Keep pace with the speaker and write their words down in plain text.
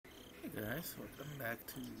guys, welcome back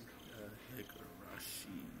to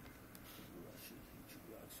Higurashi.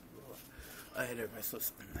 Well, I had a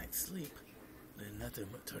restless night's sleep, and nothing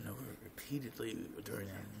but turned over repeatedly during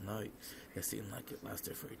the night. It seemed like it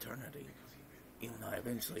lasted for eternity. Even though I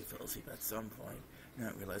eventually fell asleep at some point,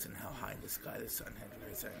 not realizing how high in the sky the sun had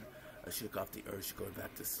risen, I shook off the urge to go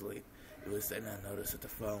back to sleep. It was then I noticed that the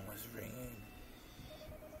phone was ringing.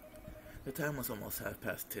 The time was almost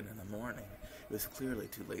 10:30 in the morning. It was clearly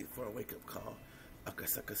too late for a wake-up call.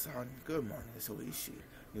 Akasaka-san, good morning, it's Oishi.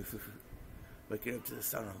 Waking up to the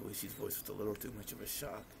sound of Oishi's voice was a little too much of a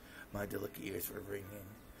shock. My delicate ears were ringing,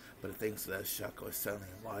 but thanks to that shock, I was suddenly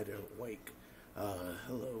wider awake.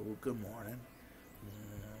 Hello, good morning.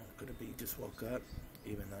 Could it be you just woke up?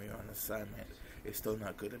 Even though you're on assignment, it's still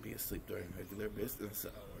not good to be asleep during regular business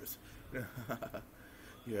hours.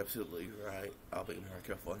 You're absolutely right. I'll be more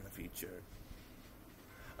careful in the future.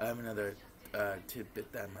 I have another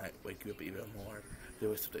tidbit that might wake you up even more. There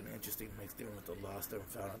was something interesting mixed in with the lost and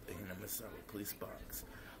found at the Himatsubushi police box.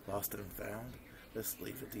 Lost and found? Let's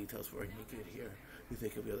leave the details for when you get here. You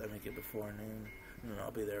think you'll be able to make it before noon? No,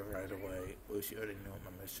 I'll be there right away. Oishi already knew what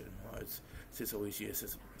my mission was. Since Oishi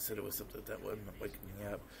said it was something that wouldn't wake me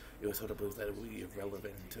up, it was hard to believe that it would be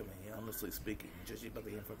irrelevant to me. Honestly speaking, judging by the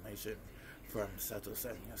information from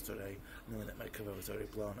Sato-san yesterday, knowing that my cover was already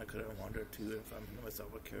blown, I couldn't wonder too if I moved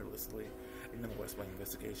myself carelessly. In other words, my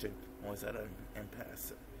investigation was at an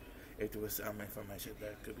impasse. If there was some information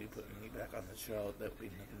that could be putting me back on the trail, that would be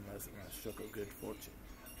nothing less than a stroke of good fortune.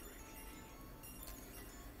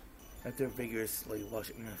 After vigorously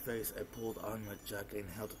washing my face, I pulled on my jacket and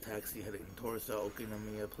hailed a taxi heading towards the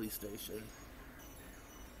Okinomiya police station.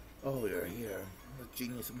 Oh, you're here. The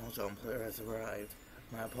genius mahjong player has arrived.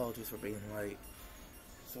 My apologies for being late.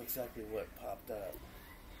 So exactly what popped up?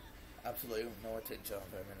 Absolutely no attention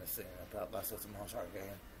of reminiscing about last night's mahjong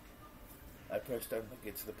game. I pressed on to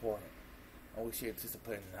get to the point. I wish she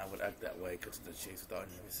anticipated I would act that way because of the chase without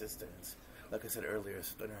any resistance. Like I said earlier,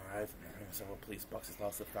 student arrived and several police boxes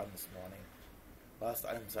lost and found this morning. Last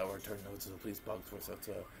items that were returned to the police box were sent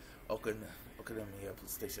to Okinomiya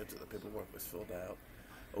police station until the paperwork was filled out.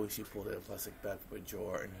 Oishi pulled out a plastic bag from a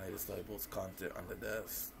drawer and laid his label's content on the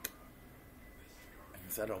desk.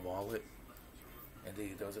 Inside a wallet?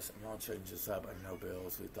 Indeed, there was a small change inside but no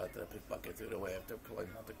bills. We thought the pickpocket threw it away after pulling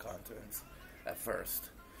out the contents. At first,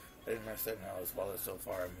 I didn't understand how his wallet so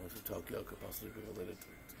far removed from Tokyo could possibly be related to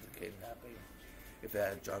the kidnapping. If it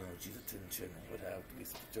had drawn Uchi's attention, it would have to be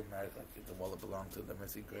dramatic, like if the wallet belonged to the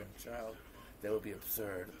missing grandchild. That would be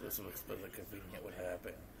absurd. This would explain how convenient would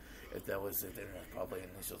happen. If that was it, then there was probably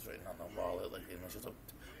initials written on the wallet, like the initials of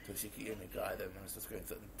Toshiki and the guy that minister's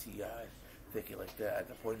grandson T.I. Thinking like that,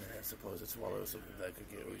 the point is, I suppose this wallet was something that could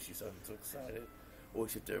get Uchi-san so excited.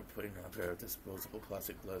 Oishi there putting on a pair of disposable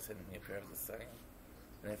plastic gloves and me a pair of the same.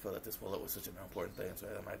 And I felt that this wallet was such an important thing, so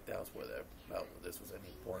I had my doubts whether this was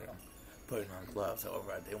any point on putting on gloves.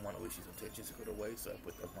 However, I didn't want Oishi's attention to go away, so I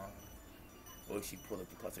put them on. Oishi pulled up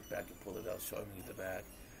the plastic bag and pulled it out, showing me the bag.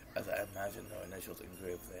 As I imagined, no initials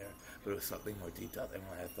engraved there, but it was something more detailed than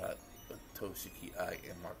what I thought, with Toshiki I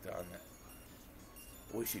and marked on it.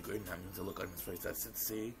 Oishi grinned at me with a look on his face that said,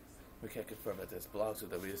 "See? We can't confirm that this belongs to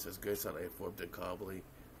the reader's grandson I informed it calmly."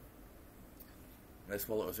 This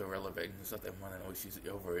wallet was irrelevant. There's nothing more than Oishi's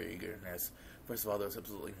over-eagerness. First of all, there was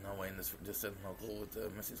absolutely no way in this distant local with the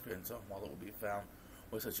missing grandson wallet would be found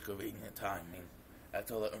with such a convenient timing.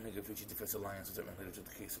 After all, the Onigafuchi Defense Alliance wasn't related to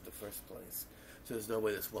the case in the first place. So there's no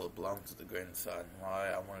way this wallet belonged to the grandson. Why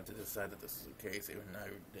I wanted to decide that this was the case, even though I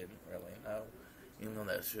didn't really know. Even though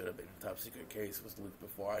that should have been a top secret case, was leaked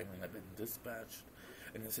before I even had been dispatched.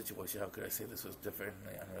 In this situation, how could I say this was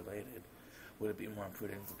differently unrelated? Would it be more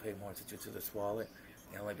prudent to pay more attention to this wallet?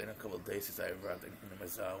 It had only been a couple of days since I arrived in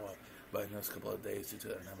Himazawa, but in those couple of days, due to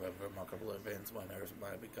the number of remarkable events, my nerves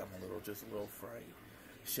might have become a little frightened.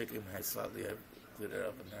 Shaking my head slightly, I cleared it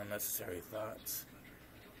up with unnecessary thoughts.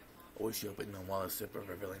 Oishi opened the wallet zipper,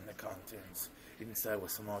 revealing the contents. Inside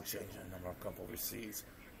was a small change and a number of crumpled receipts.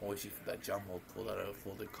 Oishi, from that jumble, pulled out a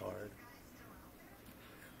folded card.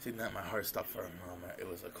 Seeing that, my heart stopped for a moment. It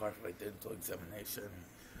was a card for a dental examination.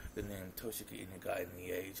 The name Toshiki Inagai and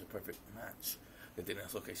the age, a perfect match. The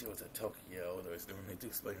dentist location was at Tokyo. There was no need to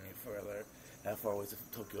explain any further. How far was it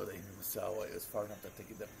from Tokyo to Himasawa? It was far enough that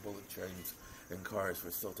thinking that bullet trains and cars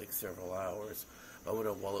would still take several hours. I would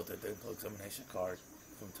have wallowed the dental examination card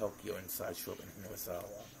from Tokyo inside show up in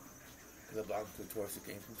Himasawa. Could it belong to a tourist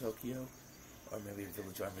who came from Tokyo? Or maybe a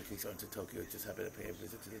villager on vacation to Tokyo just happened to pay a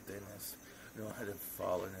visit to the dentist. No one had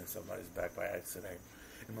fallen in somebody's back by accident.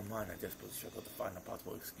 In my mind, I desperately struggled to find a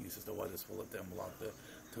possible excuse as to why this bullet then belonged to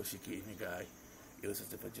Toshiki Inagai. It was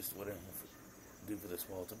as if it just wouldn't do for this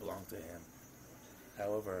wallet to belong to him.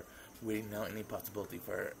 However, we didn't know any possibility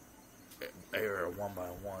for error one by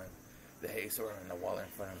one. The haze surrounding the wall in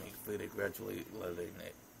front of me faded gradually, letting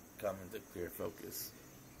it come into clear focus.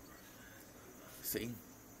 See?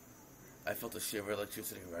 I felt a shiver of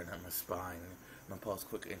electricity running down my spine. My pulse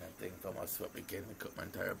quickened and thing felt my sweat begin to coat my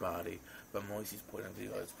entire body. But Moisey's point of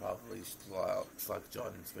view, I was probably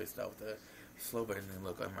slack-jawed and spaced out with a slow bending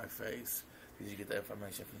look on my face. Did you get that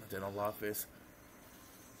information from the dental office?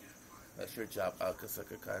 That's your job,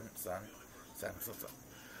 Akasaka-san.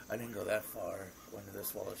 I didn't go that far. When did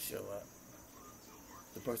this wallet show up?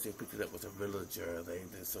 The person who picked it up was a villager. They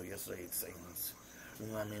did so yesterday, it seems.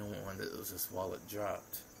 Remind me when this wallet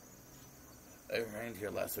dropped. It rained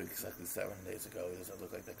here last week, exactly 7 days ago. It doesn't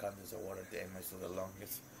look like the contents are water damage for the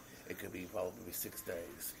longest. It could be probably 6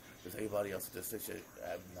 days. Does anybody else in the station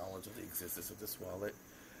have knowledge of the existence of this wallet?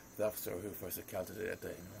 The officer who first encountered it at the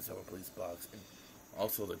Himatsubushi police box, and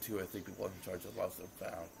also the 2 or 3 people in charge of lost and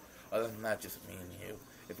found. Other than that, just me and you.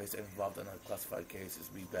 If it's involved in a classified case,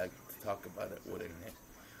 it'd be back to talk about it, wouldn't it?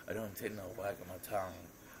 I don't intend no wag on my tongue.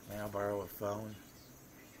 May I borrow a phone?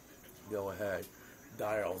 Go ahead.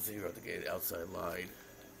 Dial 0 to get it outside line.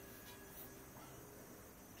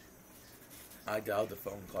 I dialed the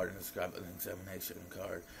phone card and described an examination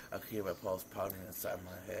card. I could hear my pulse pounding inside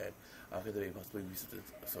my head. How could there be possibly be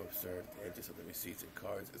so absurd? The edges of the receipts and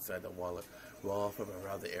cards inside the wallet roll off from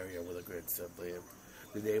around the area where the grid said lived.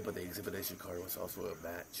 The name of the examination card was also a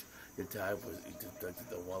match. The time was deducted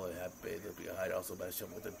the wallet had been behind also matched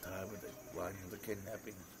up with the time of the line of the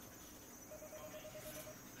kidnapping.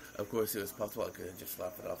 Of course, it was possible I could have just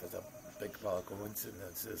laughed it off as a big pile of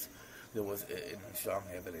coincidences. There was strong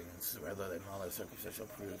evidence, rather than all the circumstantial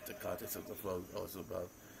proof, the contents of the phone calls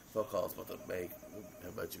about the make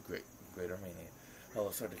have much greater meaning.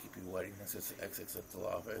 Hello, sorry to keep you waiting. This is XX Dental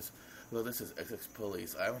Office. Hello, this is XX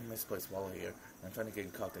Police. I have a misplaced wallet here, and I'm trying to get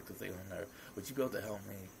in contact with the owner. Would you be able to help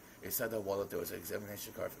me? Inside the wallet, there was an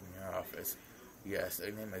examination card from your office. Yes,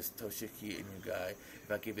 their name is Toshiki Inugai.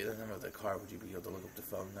 If I give you the number of the card, would you be able to look up the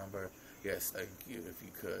phone number? Yes, thank you, if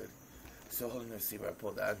you could. So holding the receiver, I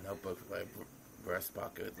pulled out a notebook from my breast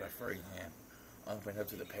pocket with my free hand. I went up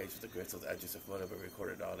to the page with the grid so the address of whatever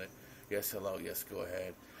recorded on it. Yes, hello, yes, go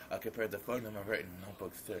ahead. I compared the phone number written in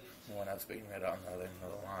notebooks to the one I was speaking at on the other end of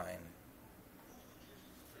the line.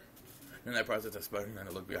 Then I processed the spelling and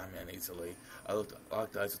I looked behind me uneasily. I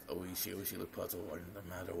locked eyes with Oishi. Oishi looked puzzled what the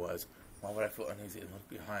matter was. Why would I feel uneasy and look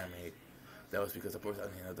behind me? That was because the person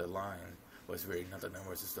on the end of the line was reading out the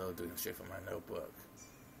numbers instead of doing it straight from my notebook.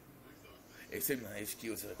 It seemed that HQ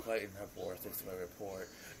was quiet enough for thanks to my report.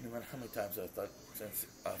 No matter how many times I thought since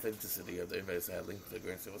authenticity of the investigation had linked to the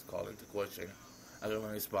grants that was called into question, I could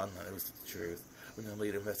only respond that it was the truth. When the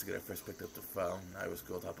lead investigator first picked up the phone, I was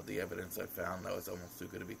on top of the evidence I found that was almost too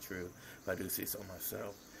good to be true, if I do see so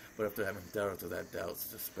myself. But after having doubts of that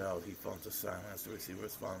doubts dispelled, he phoned to silence. The receiver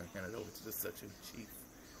was finally handed over to the section chief.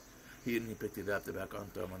 He picked it up, the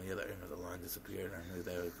background thumb on the other end of the line disappeared, and I knew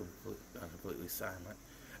they were completely silent.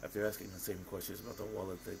 After asking the same questions about the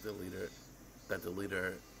wallet that the lead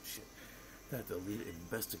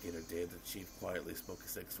investigator did, the chief quietly spoke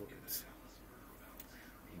 6 words.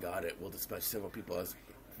 Got it. We'll dispatch several people as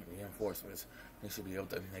reinforcements. They should be able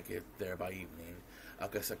to make it there by evening.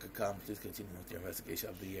 Akasaka-kan, please continue with your investigation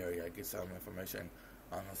of the area. Get some information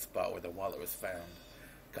on the spot where the wallet was found.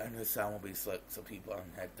 Kindly sound will be select some people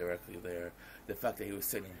and head directly there. The fact that he was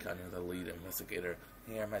sitting kind of the lead investigator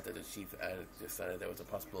here meant that the chief decided there was a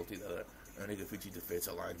possibility that a Onigafuji defense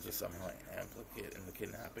alliance was somehow implicated in the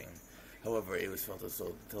kidnapping. However, it was felt as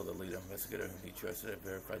though until the lead investigator whom he trusted had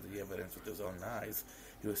verified the evidence with his own eyes,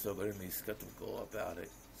 he was still going to be skeptical about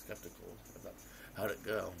how'd it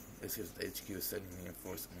go. As his HQ was sending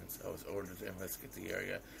reinforcements, I was ordered to investigate the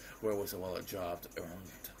area where was the wallet dropped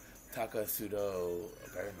around Takasudo.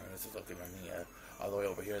 Apparently, this is Okinawa. All the way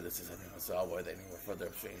over here, this is Himasawa. Then anywhere further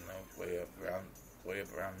upstream, way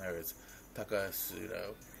up around there is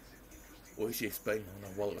Takasudo. Oishi explained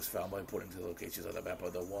when the wallet was found by pointing to the locations on the map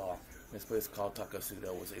of the wall. This place called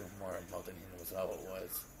Takasudo was even more remote than Himasawa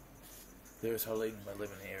was. There is hardly anyone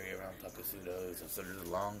living in the area around Takasudo. It was considered a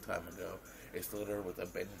long time ago. It's littered with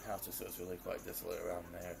abandoned houses, so it's really quite desolate around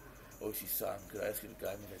there. Oishi-san, could I ask you to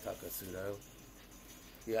guide me to Takasudo?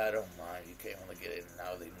 Yeah, I don't mind. You can't only get in and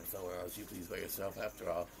out of the somewhere else you please by yourself, after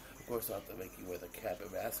all. Of course, I'll have to make you wear the cap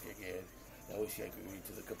and mask again. I wish I agreed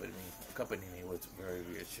to accompany me was very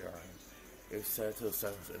reassuring. If Sato's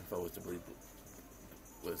silence info was to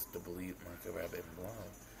believe my career had been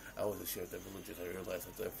blown, I wasn't sure if the villagers had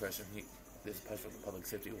realized that the impression this passion for public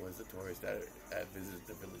safety was the tourists that had visited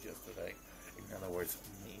the village yesterday. in other words,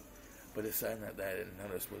 me. But a sign that I hadn't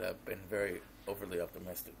noticed would have been very overly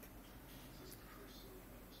optimistic.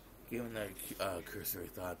 Given the cursory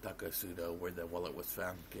thought, Takasudo, where the wallet was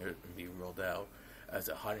found, can be ruled out as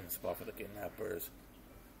a hiding spot for the kidnappers.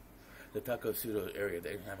 The Takasudo area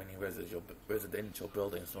didn't have any residential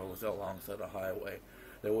buildings, nor was it alongside a highway.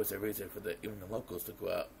 There was a reason for even the locals to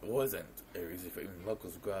go out. It wasn't a reason for even the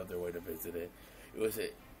locals to go out of their way to visit it. It was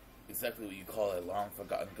exactly what you call a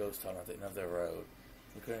long-forgotten ghost town at the end of the road.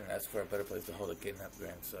 You couldn't ask for a better place to hold a kidnapped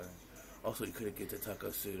grandson. Also, you couldn't get to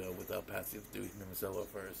Takasudo without passing through Himatsubushi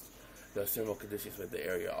first. There are several conditions with the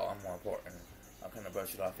area, all more important. I'm not going to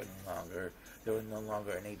brush it off any longer. There was no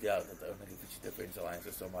longer any doubt that the Onigifuchi Defense Alliance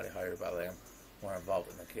or somebody hired by them were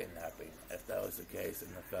involved in the kidnapping. If that was the case, then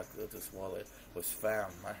the fact that this wallet was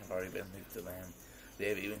found might have already been leaked to them.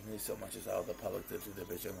 They even knew so much as how the public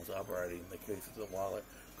division was operating. The case of the wallet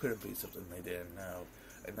couldn't be something they didn't know.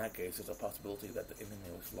 In that case, there's a possibility that the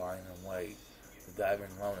enemy was lying in wait to dive in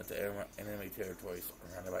alone into enemy territory,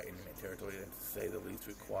 surrounded by enemy territory, and to say the least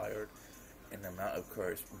required an amount of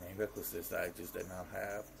courage and recklessness that I just did not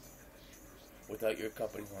have. Without your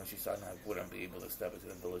company, once you signed, I wouldn't be able to step into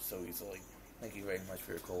the village so easily. Thank you very much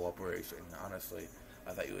for your cooperation. Honestly,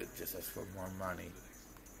 I thought you would just ask for more money.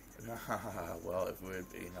 Well, if we're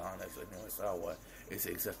being honest, I know Sawa is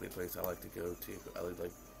exactly the place I like to go to. I would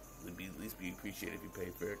like at least be appreciated if you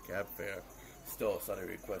pay for your cab fare. Still, a slight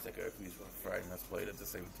request I could refuse for a friend that's played at the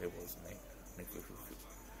same table as me.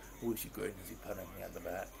 Wish you good as he patted me on the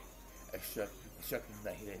back. It struck him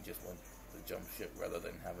that he didn't just want to jump ship rather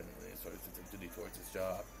than having any sort of duty towards his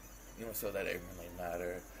job. So that it didn't really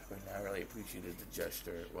matter. But I really appreciated the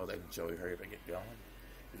gesture. Well then, Joey, hurry up and get going.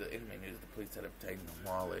 The enemy knew that the police had obtained the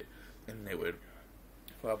wallet, and they would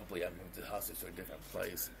probably have moved the hostage to a different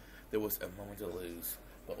place. There was a moment to lose,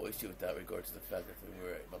 but Oishi, without regard to the fact that we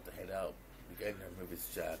were about to head out, began to remove his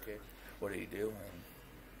jacket. What are you doing?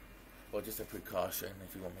 Well, just a precaution.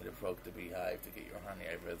 If you want me to provoke the beehive to get your honey,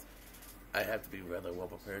 I have to be rather well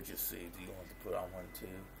prepared, you see. Do you want to put on one too?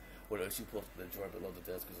 Well, she pulled the drawer below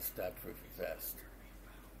the desk as a stab-proof vest.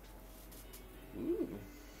 Ooh.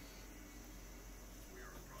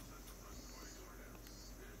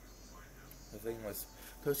 The thing was,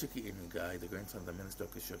 Toshiki Inugai, the grandson of the Minister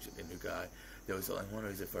of Construction Inugai, there was only one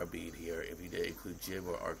reason for a bead here. If he did include jib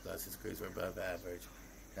or art class, his grades were above average.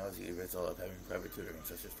 That was the result of having private tutoring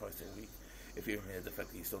such as twice a week. If he admitted the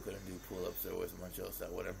fact that he still couldn't do pull-ups, there wasn't much else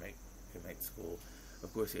that would have made school.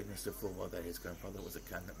 Of course, he understood full well that his grandfather was a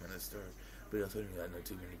cabinet minister, but he also knew that not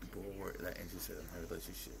too many people were that interested in their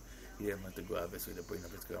relationship. He didn't like to go out of his way to bring up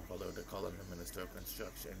his grandfather or to call him the Minister of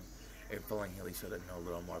Construction. And following Hill, he should have known a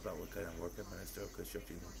little more about what kind of work a Minister of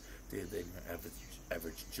Construction did than your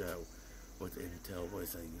average Joe. What the intel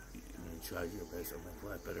was that you tried your best and make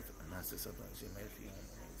life better for the master. Sometimes you made a few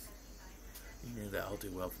enemies. He knew that all too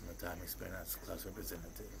well from the time he spent as class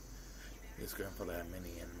representative. His grandfather had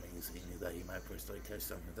many enemies. He knew that he might personally catch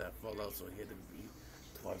some of that fallout, so he had to be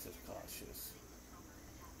twice as cautious.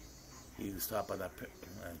 He was taught by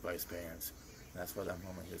his parents. And as for that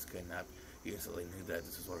moment he was kidnapped, he instantly knew that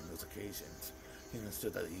this was one of those occasions. He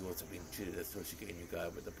understood that he wasn't being treated as Toshiki Inugai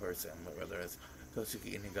with the person, but rather as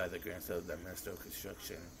Toshiki Inugai, the grandson of the Minister of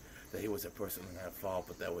Construction. That he was a person who had a fault,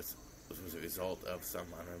 but that was a result of some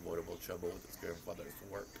unavoidable trouble with his grandfather's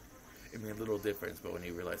work. It made a little difference, but when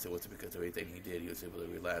he realized it wasn't because of everything he did, he was able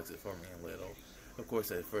to relax it for me a little. Of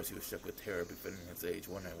course, at first he was struck with terror befitting his age,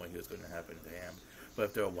 wondering what was going to happen to him.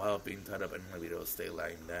 But after a while of being tied up and unable to stay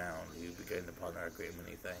lying down, he began to ponder a great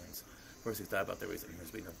many things. First, he thought about the reason he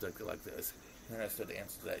was being abducted like this. He understood the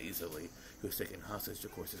answer to that easily. He was taken hostage,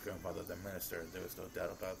 of course, his grandfather, the minister. There was no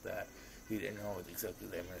doubt about that. He didn't know what exactly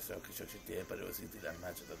the Minister of Construction did, but it was easy to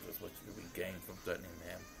imagine that there was what could be gained from threatening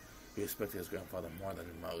him. He respected his grandfather more than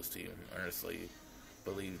most. He earnestly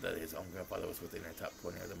believed that his own grandfather was within the top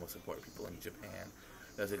 20 of the most important people in Japan.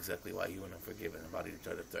 That's exactly why he wouldn't forgive anybody who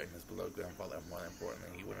tried to threaten his beloved grandfather. More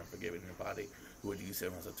importantly, he wouldn't forgive anybody who would use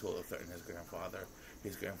him as a tool to threaten his grandfather.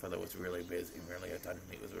 His grandfather was really busy and rarely had time to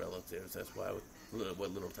meet with relatives. That's why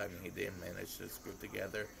what little time he did manage to screw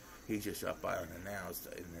together, he just dropped by unannounced,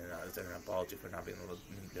 and then as an apology for not being able to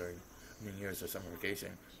meet during New Year's or summer vacation,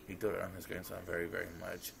 he doted on his grandson very, very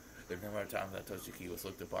much. There were a number of times that Toshiki was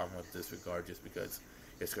looked upon with disregard just because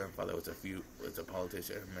his grandfather was a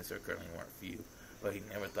politician and Mr. currently weren't few. But he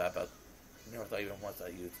never thought even once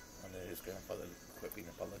that he wanted his grandfather to quit being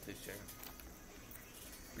a politician.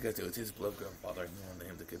 Because it was his beloved grandfather, and he wanted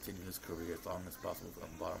him to continue his career as long as possible from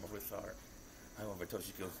the bottom of his heart. However,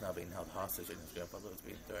 Toshiki was now being held hostage and his grandfather was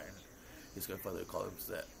being threatened. His grandfather called him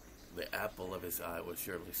that the apple of his eye was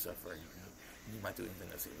surely suffering. He He might do anything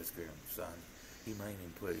to save his grandson. He might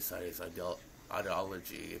even put aside his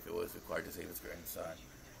ideology if it was required to save his grandson.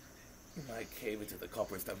 He might cave into the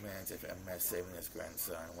culprit's demands if it meant saving his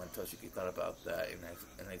grandson. When Toshiki thought about that,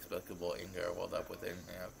 inexplicable anger welled up within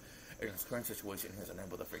him. In his current situation, he was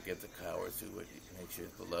unable to forgive the cowards who would make sure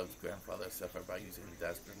his beloved grandfather suffered by using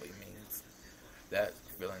dastardly means. That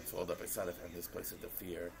feeling swelled up inside of him, displaced into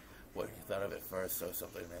fear. What he thought of at first, so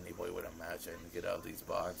something any boy would imagine. Get out of these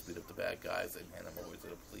bonds, beat up the bad guys, and hand them over to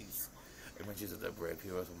the police. Images of the brave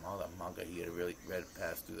heroes from all that manga he had really read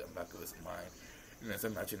passed through the back of his mind. In this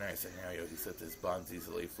imaginary scenario, he slipped his bonds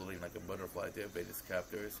easily, floating like a butterfly to evade his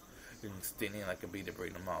captors, and stinging like a bee to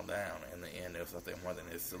bring them all down. In the end, it was nothing more than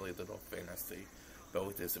his silly little fantasy. But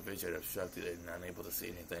with his vision obstructed and unable to see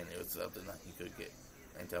anything, it was something that he could get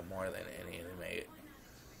into more than any anime.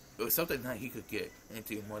 It was something that he could get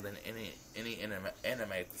into more than any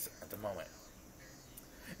anime at the moment.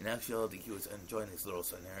 In actuality, he was enjoying these little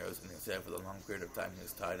scenarios, and instead, for the long period of time he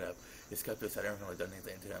was tied up, his captors hadn't really done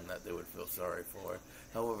anything to him that they would feel sorry for.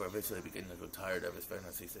 However, eventually began to grow tired of his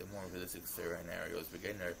fantasies and more realistic scenarios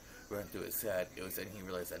began to run through his head. It was then he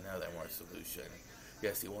realized that now there was a solution.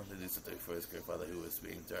 Yes, he wanted to do something for his grandfather who was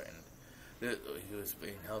being threatened. He was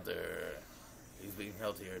being held there. He was being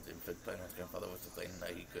held here to inflict pain on his grandfather was the thing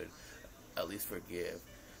that he could at least forgive.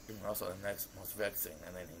 And also the next most vexing,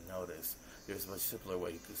 and then he noticed there was a much simpler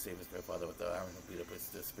way he could save his grandfather without having to beat up his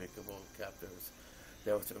despicable captors.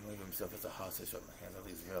 That was to remove himself as a hostage from the hands of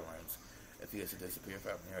these villains. If he was to disappear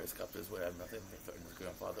from here, his captors would have nothing to threaten his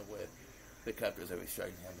grandfather with. The captors had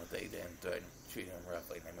restrained him, but they didn't threaten, treat him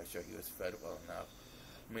roughly, and they made sure he was fed well enough.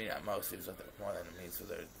 I mean, at most, he was nothing more than a means for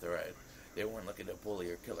their threat. They weren't looking to bully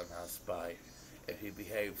or kill him out of spite. If he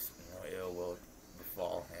behaves, ill will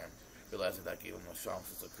befall him. Realizing that gave him a strong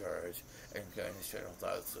sense of courage, and carrying his train of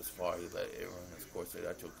thoughts as far, he let it run his course to a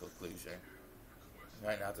natural conclusion.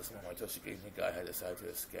 Right now, at this moment, Toshiki Nigai had decided to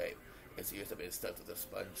escape. His ears had been stuck to the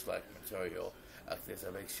sponge-like material, acting as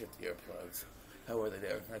a makeshift earplugs. However,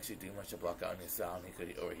 they didn't actually do much to block out any sound. He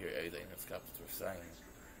could overhear everything his captors were saying.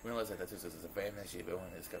 Realizing that this was his advantage, even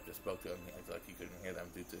when his captors spoke to him, he acted like he couldn't hear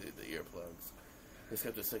them due to the earplugs. His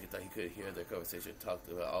captors took it that he could hear their conversation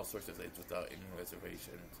talked about all sorts of things without any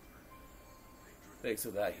reservations. Thanks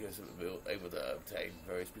to that, he was able to obtain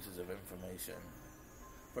various pieces of information.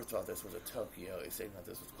 First of all, this was a Tokyo, saying that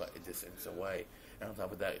this was quite a distance away, and on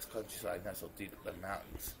top of that, it's countryside nestled deep in the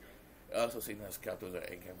mountains. It also seemed that his captors were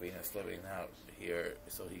inconvenienced living out here,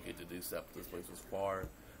 so he could deduce that this place was far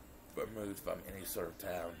removed from any sort of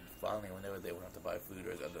town. Finally, whenever they went out to buy food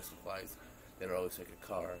or other supplies, they would always take a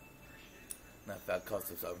car. And that fact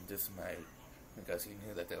caused him some dismay, because he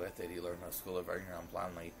knew that the method he learned at school of running around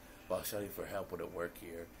blindly while shouting for help wouldn't work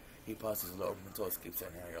here. He paused his little mental escape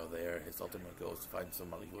scenario there. His ultimate goal was to find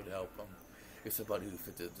somebody who would help him. If somebody who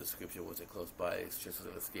fit the description wasn't close by, his chances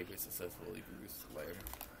of escaping successfully grew slim.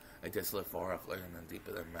 A desolate, far-off land deep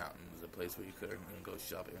in the mountains, a place where you couldn't even go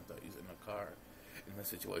shopping without using a car. In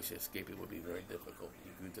this situation, escaping would be very difficult.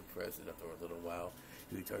 He grew depressed, and after a little while,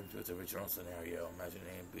 he returned to his original scenario, imagining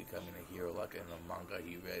him becoming a hero like in the manga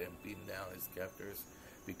he read, and beating down his captors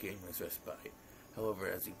became his respite.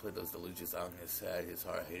 However, as he played those delusions out in his head, his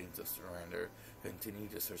heart hating to surrender,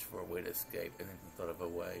 continued to search for a way to escape, and then he thought of a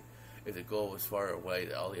way. If the goal was far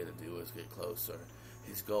away, all he had to do was get closer.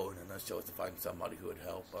 His goal, in a nutshell, was to find somebody who would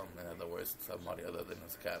help him, in other words, somebody other than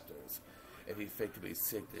his captors. If he faked to be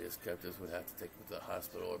sick, his captors would have to take him to the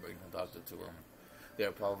hospital or bring the doctor to him. They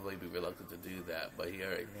would probably be reluctant to do that, but he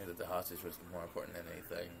already knew that the hostage was more important than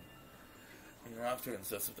anything. After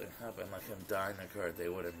something happened, like him dying occurred, they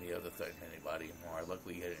wouldn't be able to threaten anybody more.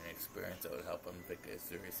 Luckily, he had an experience that would help him pick a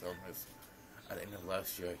serious illness. At the end of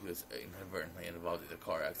last year, he was inadvertently involved in a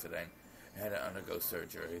car accident and had to undergo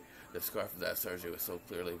surgery. The scar from that surgery was so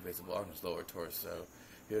clearly visible on his lower torso.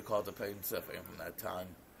 He recalled the pain suffering from that time.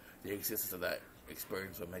 The existence of that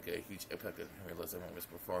experience would make a huge impact on the realism of his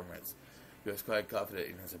performance. He was quite confident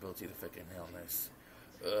in his ability to fix an illness.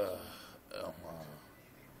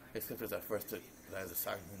 His captors at first took that as a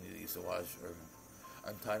sign he needed to use the washroom.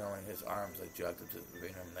 Untangling his arms, they dragged him to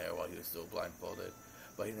bring him there while he was still blindfolded,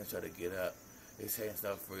 but he didn't try to get up. His hands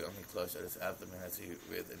now free, only clutched at his abdomen as he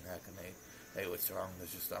writhed in agony. Hey, what's wrong?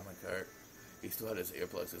 Does your stomach hurt? He still had his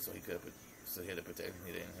earplugs in, so he had to pretend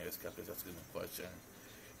he didn't hear his captors asking him a question.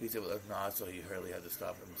 He said with a nod, so he hurriedly had to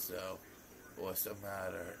stop himself. What's the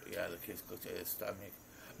matter? Yeah, the kid clutched at his stomach.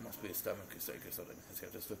 Must be a stomach ache or something. His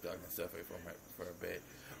captors looked on and suffered for a bit.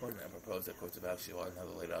 One of them proposed a course of action while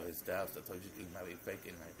another laid out his doubts. I told you he might be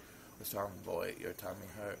faking it. What's wrong, boy? Your tummy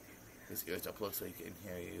hurt? His ears are plugged so he can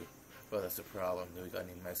hear you. Well, that's the problem. Do we got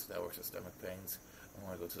any medicine that works for stomach pains? I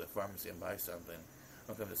want to go to the pharmacy and buy something.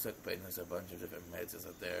 I'll come to sick bay and there's a bunch of different meds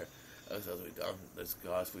out there. As we done, there's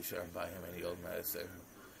gosh, we shouldn't buy him any old medicine.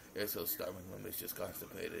 It's so stomach when he's just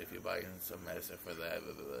constipated. If you buy him some medicine for that,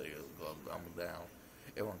 it'll dumb him down.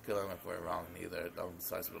 It won't kill him if we're wrong neither. Don't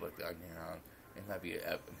size will look down here on. It might be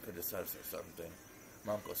appendicitis or something.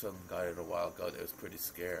 My uncle son got it a while ago. It was pretty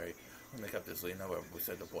scary. When they kept this lean over, we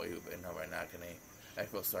said the boy who been over in agony. I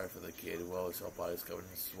feel sorry for the kid. Well, his whole body's covered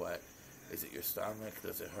in sweat. Is it your stomach?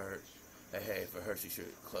 Does it hurt? Hey, if it hurts, you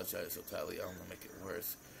should clutch at it so tightly on to make it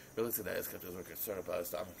worse. He looked at that. His captors were concerned about his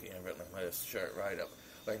stomach. He inadvertently let his shirt right up,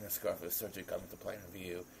 letting the scarf of his surgery come into plain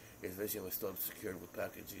view. His vision was still secured with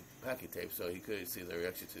packing tape, so he couldn't see the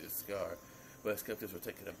reaction to his scar. But his captors were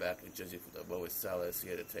taken aback and judging from the moment Salas, he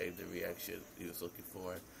had attained the reaction he was looking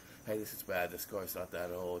for. Hey, this is bad. The scar's not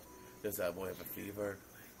that old. Does that boy have a fever?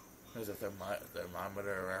 There's a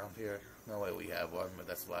thermometer around here. No way we have one, but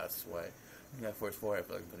that's last way. Yeah, for his forehead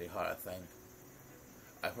feeling pretty hot, I think.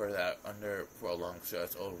 I've heard that under prolonged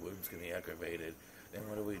stress, old wounds can be aggravated. Then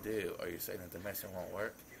what do? Are you saying that the medicine won't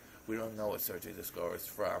work? We don't know what surgery the scar is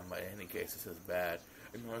from, but in any case, this is bad.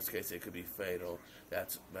 In the worst case, it could be fatal.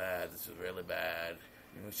 That's bad. This is really bad.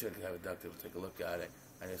 And we should have a doctor to take a look at it.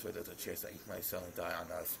 I just read there's a chance that he might suddenly die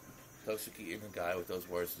on us. Toshiki, even guy with those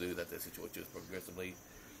words, knew that the situation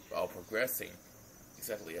was progressing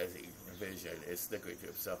exactly as he envisioned. His snickering to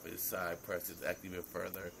himself at his side, pressed his act even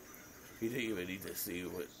further. He didn't even need to see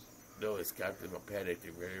what. No, his captain were panicked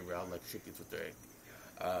and ran around like chickens with their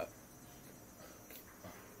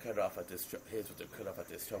cut off at this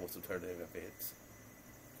troublesome turn of events.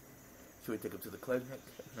 Should we take him to the clinic?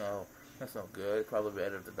 No, that's no good. Probably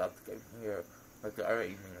better if the doctor came here. Like, alright,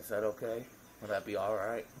 you mean, is that okay? Will that be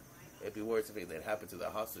alright? It'd be worse if anything happened to the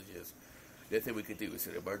hostages. The only thing we could do is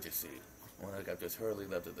an emergency. When I got this hurriedly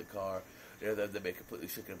left in the car, they been completely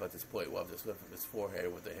shaken about this point while just lifting his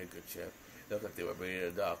forehead with a handkerchief. It looked like they were bringing a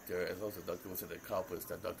doctor. As long as the doctor was an accomplice,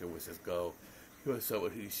 that doctor was his go. He was someone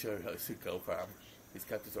who showed how to go from. These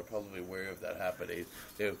captains are probably aware of that happening.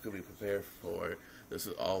 They could be prepared for it. This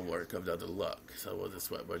is all where it comes down to luck. So the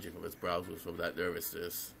sweat merging from his brows was from that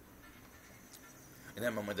nervousness. In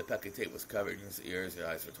that moment, the packing tape was covered in his ears, his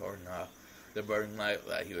eyes were torn off. The burning light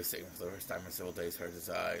that he was seeing for the first time in several days hurt his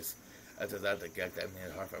eyes. After that, the gag that made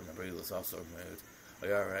it hard for him to breathe was also removed. Are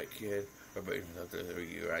you alright, kid? We're breathing doctor over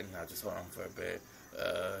you right now. Just hold on for a bit.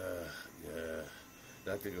 Yeah.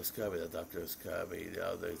 The doctor was coming. The doctor was coming.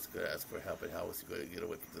 Now he's going to ask for help, and how was he going to get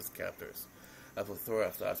away from his captors? A plethora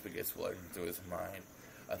of thoughts began flooding through his mind.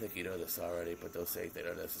 I think you know this already, but those things that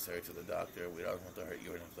are necessary to the doctor. We don't want to hurt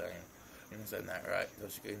you or anything. You understand that, right?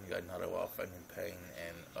 You got not a while finding pain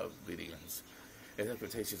and obedience. His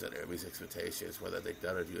expectations and everybody's expectations, whether they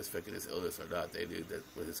doubted he was faking his illness or not, they knew that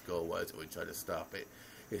what his goal was and would try to stop it.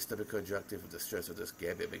 His stomach contracted from the stress of this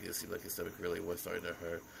gambit, making it seem like his stomach really was starting to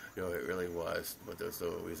hurt. No, it really was, but there was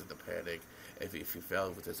no reason to panic. If he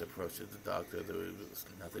failed with his approach to the doctor, there was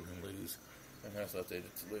nothing to lose. And there's nothing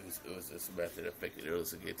to lose. It was this method of faking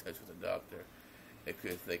illness to get in touch with the doctor. They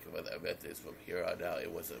couldn't think of other methods. From here on out,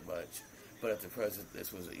 it wasn't much. But at the present,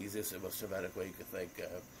 this was the easiest and most dramatic way you could think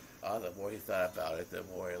of. The more he thought about it, the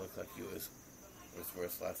more it looked like he was for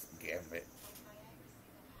his last gambit.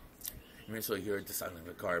 Eventually, he heard the sound of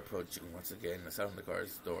a car approaching once again. The sound of the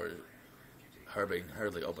car's door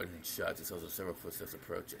hurriedly opened and shut. The sounds of several footsteps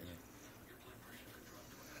approaching.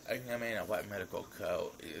 A young man in a white medical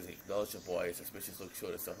coat. He acknowledged the boy. A suspicious look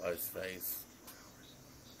showed itself on his face.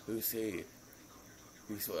 Who's he?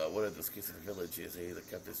 He's one of those kids in the village, is he? The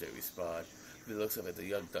captain didn't respond. He looks up at the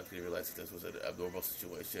young doctor and realized that this was an abnormal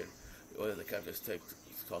situation. One of the captains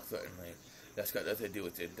talked threateningly. That's got nothing to do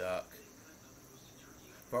with it, Doc.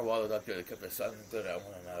 For a while, the doctor and the captain silently looked at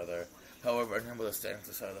one another. However, unable to stand at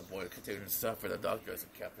the side of the boy, continued to suffer. The doctors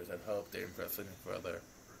and captains had hoped they didn't press any further.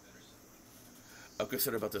 I'm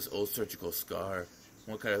concerned about this old surgical scar.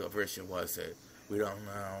 What kind of operation was it? We don't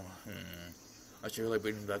know. I should really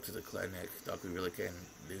bring him back to the clinic. Doc, we really can't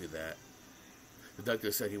do that. The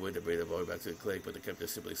doctor said he wanted to bring the boy back to the clinic, but the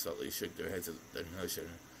captains simply slightly shook their heads at the notion.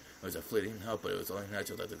 It was a fleeting hope, but it was only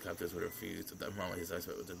natural that the captains would refuse. At that moment, his eyes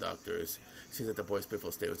met with the doctor's. It seemed that the boy's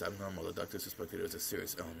pitiful state was abnormal. The doctor suspected it was a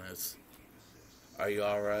serious illness. Are you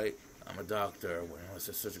alright? I'm a doctor. When I was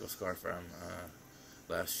a surgical scar from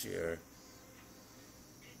last year,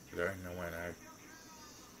 during the winter.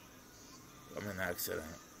 I'm in an accident.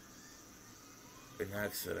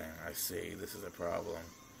 I see. This is a problem.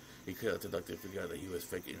 He could let the doctor figure out that he was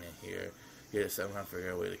faking it here. He had to somehow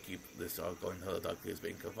figure out a way to keep this all going until the doctor is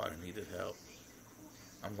being confined and needed help.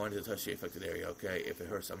 I'm going to touch the affected area, okay? If it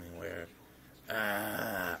hurts anywhere.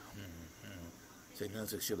 Saying no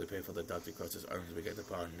to surely pay for the doctor crossed his arms and began to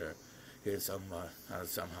ponder. He had how to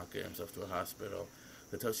somehow get himself to a hospital.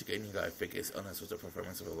 The Toshigani guy figured his illness was the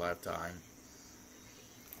performance of a lifetime.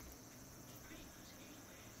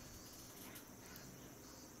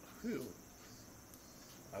 Whew.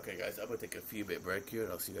 Okay, guys, I'm gonna take a few bit break here,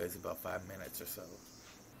 and I'll see you guys in about 5 minutes or so.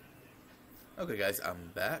 Okay, guys,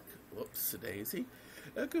 I'm back. Whoops, daisy.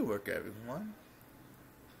 Good work, everyone.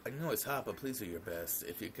 I know it's hot, but please do your best.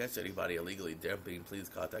 If you catch anybody illegally dumping, please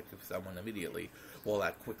contact someone immediately. Well,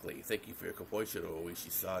 act quickly. Thank you for your cooperation,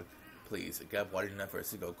 Oishi-san. Please, a gap wide enough for a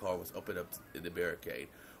single car was opened up in the barricade.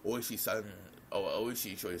 Oishi-san,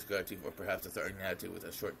 Oishi showed his gratitude for perhaps a threatening attitude with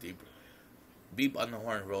a short, deep beep on the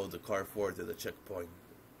horn rolled the car forward to the checkpoint.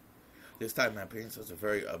 This time, my appearance was a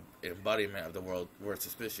very embodiment of the word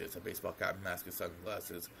suspicious. A baseball cap, mask, and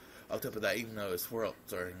sunglasses. On top of that, even though his swirl,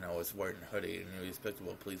 was wearing a hoodie, a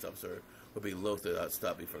respectable police officer would be loath to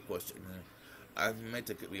stop me for questioning. I meant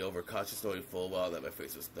to be overcautious, knowing full well that my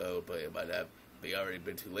face was low, but it might have already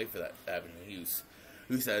been too late for that avenue use.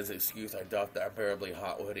 Who said as an excuse I doffed the unbearably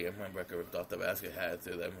hot hoodie and windbreaker with off the basket hat and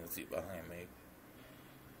threw them in the seat behind me.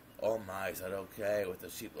 Oh my, is that okay? With a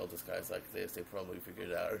sheeple disguise like this, they probably figured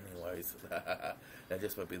it out anyways. That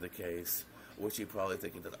just might be the case. Which he probably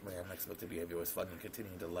thinking that my unexpected behavior was fun and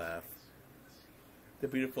continuing to laugh. The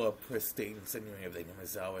beautiful, pristine scenery of the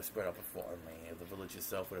Nimizawa spread out before me. The village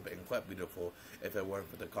itself would have been quite beautiful if it weren't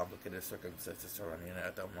for the complicated circumstances surrounding it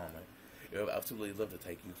at that moment. I would have absolutely loved to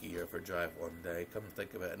take Yuki here for a drive one day. Come to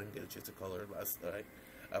think of it, I didn't get a chance to call her last night.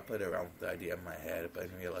 I played around with the idea in my head, but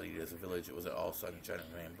in reality, as a village, it was all sunshine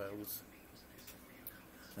and rainbows.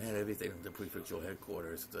 I had everything at the prefectural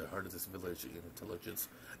headquarters. At the heart of this village, the intelligence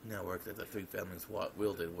network that the three families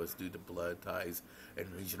wielded was due to blood ties and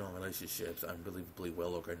regional relationships, unbelievably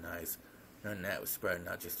well organized. None that was spread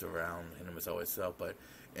not just around Himatsubushi itself, but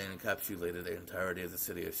encapsulated the entirety of the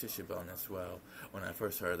city of Shishibon as well. When I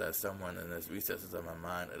first heard that, someone in the recesses of my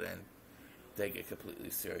mind, I didn't take it completely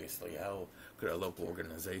seriously. How could a local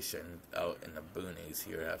organization out in the boonies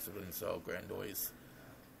here have something so grandiose?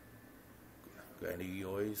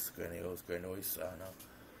 Grandiose, I don't know.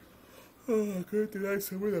 Oh, good, did I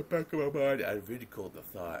somewhere in the back of my mind? I ridiculed the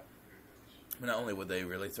thought. Not only were they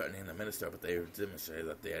really threatening the minister, but they demonstrated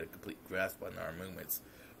that they had a complete grasp on our movements,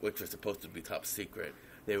 which were supposed to be top secret.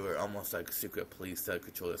 They were almost like secret police that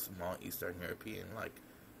controlled a small Eastern European,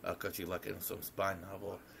 country like in some spy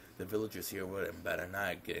novel. The villagers here wouldn't bat an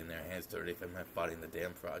eye getting their hands dirty if I meant fighting the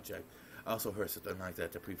dam project. I also heard something like that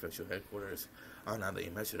at the prefectural headquarters. Oh, now that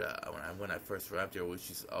you mentioned it, when I first arrived here,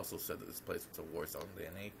 she also said that this place was a war zone,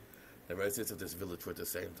 didn't he? The residents of this village were at the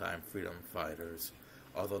same time freedom fighters.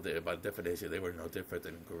 Although by definition they were no different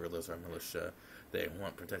than guerrillas or militia. They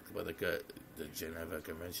weren't protected by the Geneva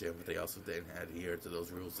Convention, but they also didn't adhere to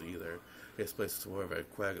those rules either. This place was more of a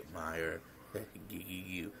quagmire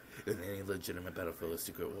in any legitimate battlefield. A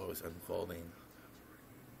secret war was unfolding.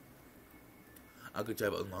 I could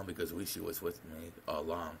drive along because Wishi was with me,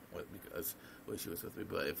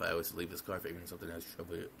 but if I was to leave this car for even something as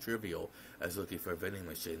trivial as looking for a vending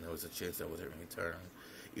machine, there was a chance I wouldn't return.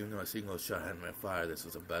 Even though a single shot hadn't been fired, this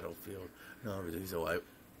was a battlefield. No reason why...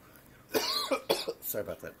 Sorry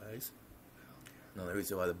about that, guys. No, the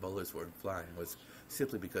reason why the bullets weren't flying was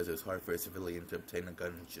simply because it was hard for a civilian to obtain a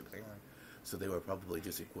gun in Japan. So they were probably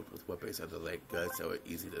just equipped with weapons other like guns that were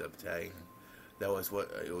easy to obtain. That was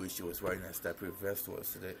what Oishi was wearing that stat-proof vest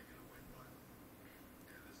was today.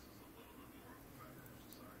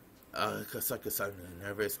 Kasaka-san was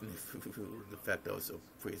nervous. The fact that I was so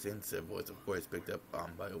apprehensive was, of course, picked up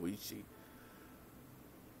on by Oishi.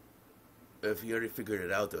 If he already figured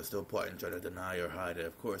it out, there was no point in trying to deny or hide it.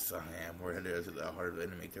 Of course I am. We're headed to the heart of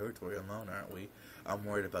enemy territory alone, aren't we? I'm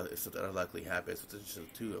worried about if something unlikely happens with just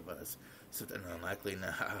the two of us. Something unlikely?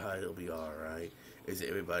 Nah, it'll be alright. Is it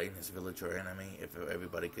everybody in this village our enemy? If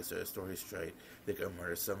everybody gets their story straight, they could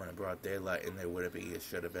murder someone in broad daylight and there wouldn't be a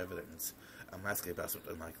shred of evidence. I'm asking about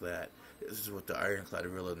something like that. This is what the ironclad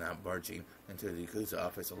guerrilla now barging into the Yakuza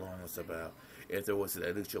office alone was about. If there was an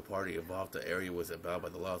initial party involved, the area was about by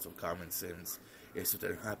the laws of common sense. If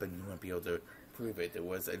something happened, you wouldn't be able to prove it. There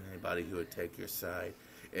wasn't anybody who would take your side.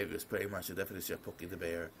 It was pretty much the definition of poking the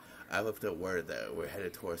bear. I left up word that we're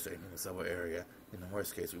headed towards the Himatsubushi area. In the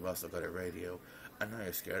worst case, we've also got a radio. I know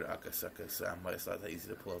you're scared, Akasaka-san, but it's not that easy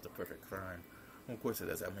to pull off the perfect crime. Well, of course it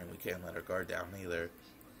doesn't mean we can't let our guard down either.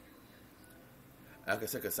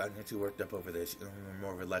 Akasaka-san, you're too worked up over this. You were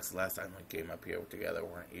more relaxed last time we came up here together,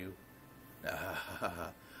 weren't you?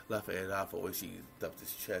 Laughing it off, Oishi thumped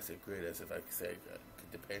his chest and grinned as if I could say I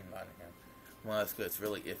could depend on him. Well, that's good. It's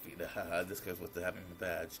really iffy. This goes with having the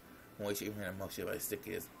badge. in which even emotion by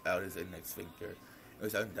sticking out his index finger. It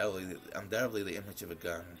was undoubtedly the image of a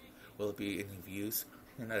gun. Will it be any use?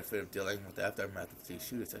 You're not afraid of dealing with the aftermath of these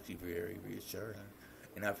shooters. It's actually very reassuring.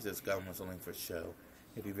 An officer's gun was only for show.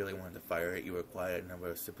 If you really wanted to fire it, you required a number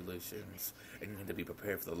of stipulations, and you had to be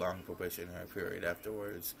prepared for the long probationary period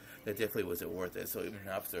afterwards. That definitely wasn't worth it, so even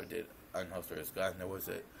the officer did unholster his gun. There was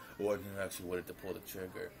a warden who actually wanted to pull the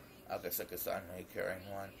trigger. Akasaka-san may carrying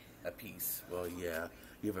one apiece. Well, yeah.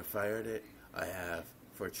 You ever fired it? I have.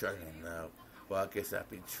 For training, though. Well, I guess that'd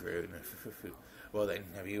be true. Well, then,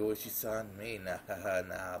 have you what you saw in me? Nah,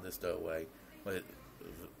 there's no way. What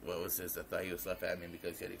was this? I thought he was left at me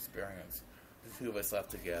because he had experience. The two of us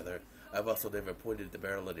left together. I've also never pointed the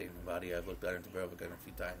barrel at anybody. I've looked down at the barrel of a gun a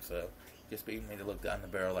few times, so just being made to look down the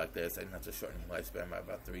barrel like this, and that's a shortening lifespan by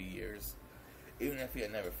about 3 years. Even if you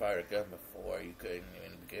had never fired a gun before, you couldn't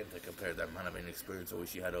even begin to compare that amount of inexperience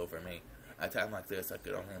which you had over me. At a time like this, I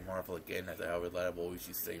could only marvel again at how reliable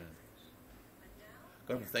she seemed.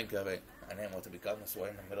 Come to think of it, I didn't want to become this way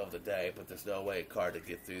in the middle of the day, but there's no way a car to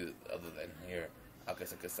get through other than here.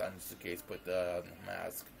 Akasaka-san case put the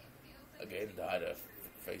mask. Again, died of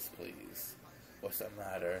face, please. What's the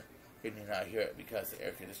matter? Can you not hear it because the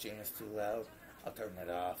air conditioning is too loud? I'll turn it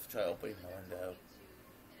off. Try opening the window.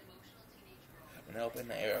 When I opened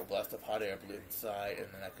the air, a blast of hot air blew inside, and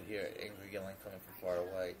then I could hear angry yelling coming from far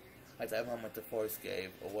away. At that moment, the force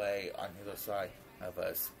gave away on either side of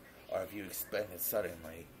us. Our view expanded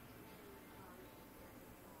suddenly.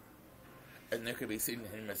 And there could be seen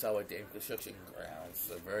in Himatsubushi Dam construction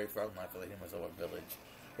grounds, a very front line for the Himatsubushi village,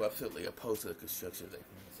 who absolutely opposed to the construction of the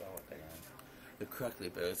Himatsubushi Dam. The crackly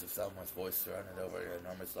bells of someone's voice surrounded over an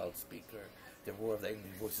enormous loudspeaker. The roar of the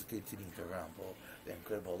angry voices continued to rumble. The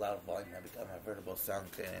incredible loud volume had become a veritable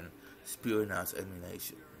sound cannon, spewing out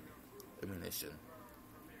ammunition.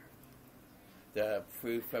 The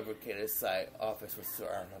prefabricated site office was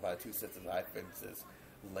surrounded by 2 sets of high fences,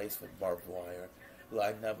 laced with barbed wire.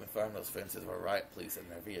 Lined up in front of those fences were riot police and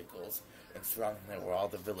their vehicles, and surrounding them were all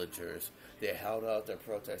the villagers. They held out their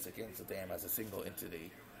protest against the dam as a single entity.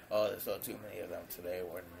 Oh, there's not too many of them today.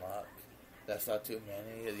 We're in luck. That's not too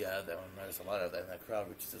many. Yeah, there's a lot of them. The crowd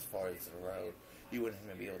reaches as far as the road. You wouldn't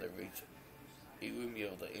even be able to reach. You wouldn't be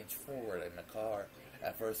able to inch forward in the car.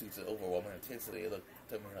 At first, it was overwhelming intensity. It looked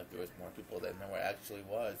to me like there was more people than there actually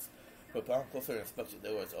was. But upon closer inspection,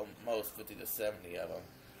 there was almost 50 to 70 of them.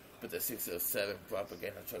 But the 6 or 7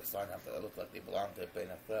 propaganda trucks lined up that looked like they belonged to a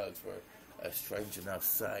band of thugs were a strange enough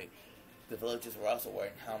sight. The villagers were also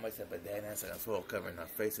wearing helmets and bandanas and as well covering their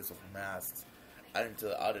faces with masks, adding to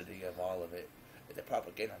the oddity of all of it. The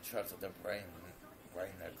propaganda trucks with their brain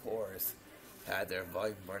their cores had their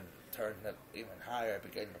volume turned up even higher,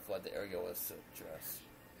 beginning to flood the area with citrus.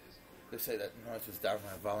 To say that the noise was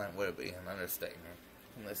downright violent would be an understatement.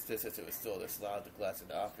 From this distance, it was still this loud. The glass in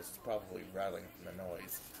the office was probably rattling from the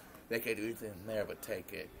noise. They could do anything there but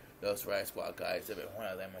take it. Those riot squad guys, even one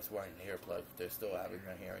of them is wearing earplugs, but they're still having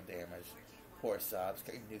their hearing damage. Poor sobs.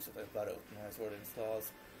 Can you do something about it with noise ordinance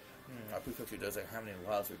laws? Our prefecture doesn't have any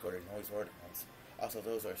laws regarding noise ordinance. Also,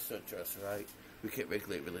 those are citrus, right? We can't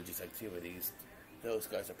regulate religious activities. Those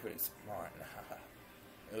guys are pretty smart.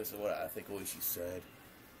 It was what I think Oishi said.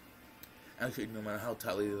 Actually, no matter how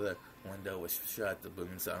tightly the window was shut, the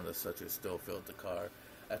booming sound of the citrus still filled the car.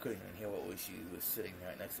 I couldn't even hear what Oishi, who was sitting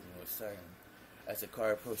right next to me, was saying. As the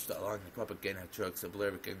car approached along the propaganda trucks, the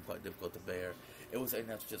blare became quite difficult to bear. It was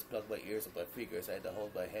enough to just plug my ears with my fingers. I had to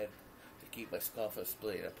hold my head to keep my skull from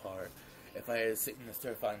splitting apart. If I had seen this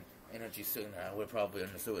terrifying energy sooner, I would have probably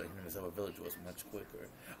understood that humans of a village was much quicker.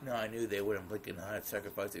 No, I knew they wouldn't blink an eye,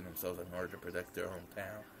 sacrificing themselves in order to protect their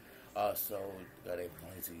hometown. Also, got even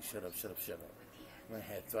noisy. Shut up. My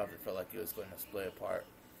head throbbed. It felt like it was going to split apart.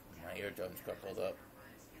 My eardrums crackled on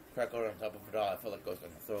top of it all. I felt like I was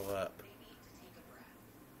going to throw up.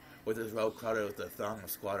 With this road crowded with a throng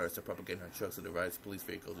of squatters, the propaganda trucks, and the riot's police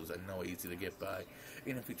vehicles, it was in no way easy to get by.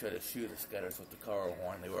 Even if we tried to shoot the scatters with the car or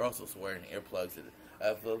horn, they were also wearing earplugs and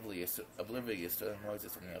oblivious to the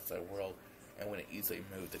noises from the outside world, and when it easily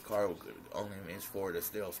moved, the car could only inch forward a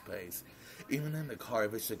snail's pace. Even then, the car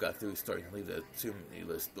eventually got through, starting to leave the two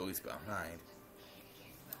needless noise behind.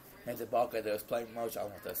 And the ball guy that was playing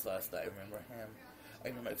Mahjong with us last night, remember him? I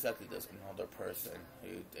remember exactly this, an older person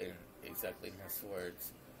who didn't exactly miss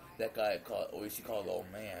words. That guy Oishi called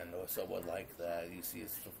old man, or someone like that. You see,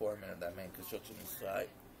 it's the foreman of that main construction site.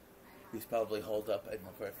 He's probably holed up in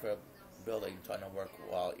the peripheral building trying to work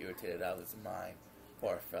while irritated out of his mind.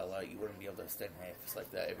 Poor fella, you wouldn't be able to stand handcuffs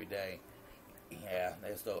like that every day. Yeah,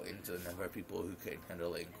 there's no end to the number of people who can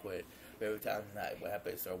handle it and quit. But every time that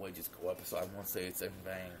happens, their wages go up, so I won't say it's in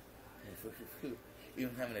vain.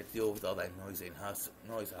 Even having to deal with all that noise and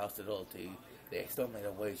hostility, they still made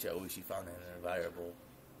a way that she found it inviolable.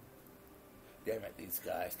 Damn it, these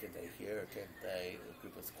guys, can they hear or can't they? A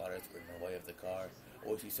group of squatters were in the way of the car.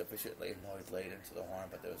 Oishi sufficiently annoyed laid into the horn,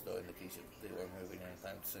 but there was no indication that they were moving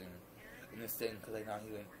anytime soon. In this thing, could they not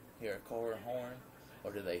even hear a car horn?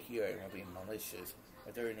 Or did they hear it and were being malicious?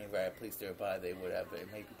 If there were any riot police nearby, they would have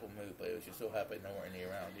made people move, but it was just so happened there weren't any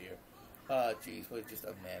around here. Ah, jeez, wait just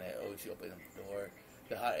a minute. Oishi opened the door.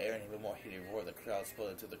 The hot air and even more heated roar of the crowd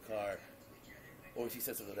spilled into the car. Oishi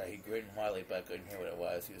said something that he grinned wildly, but I couldn't hear what it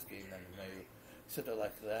was. He was getting them to move. Something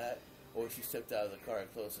like that. Oishi stepped out of the car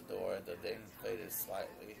and closed the door. The thing faded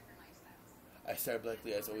slightly. I stared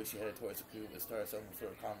blankly as Oishi headed towards the group and started some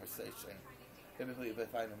sort of conversation. Typically, if I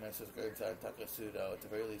find the ministers going to Takasudo, at the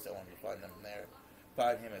very least I wanted to find them there.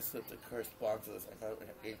 Find him and slip the cursed bomb to this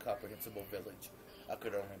incomprehensible village. I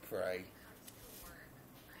could only pray.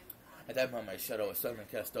 At that moment, a shadow was suddenly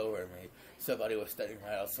cast over me. Somebody was standing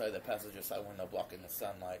right outside the passenger side window blocking the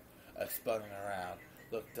sunlight. I spun around,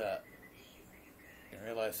 looked up, and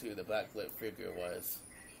realized who the backlit figure was.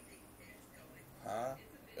 Huh?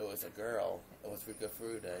 It was a girl. It was Rika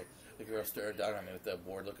Furude. The girl stared down at me with a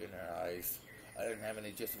bored look in her eyes. I didn't have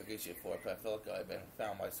any justification for it, but I felt like I had been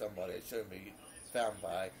found by somebody I shouldn't be found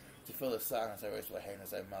by. To fill the silence, I raised my hand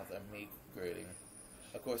as I mouthed a meek greeting.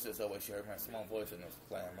 Of course, as always, she heard my small voice in this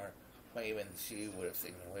clamor, but even she would have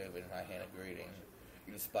seen me waving my hand a greeting.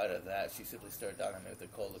 In spite of that, she simply stared down at me with a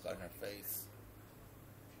cold look on her face.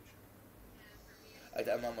 At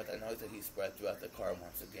that moment, I noticed that he spread throughout the car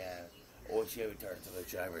once again. Oishi returned to the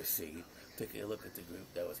driver's seat, taking a look at the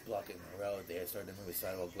group that was blocking the road. They had started to move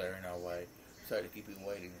aside while glaring our way. Sorry to keep you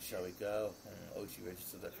waiting. Shall we go? Oishi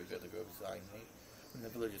registered that figure of the group behind me. When the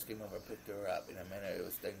villagers came over and picked her up, in a minute it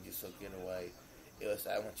was dangerous, so get away. It was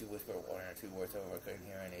sad when she whispered one or two words over. I couldn't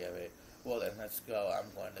hear any of it. Well then, let's go.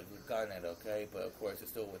 I'm going to Gunnet, okay? But of course,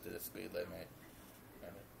 it's still within the speed limit.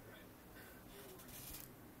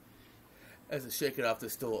 As it shaken off the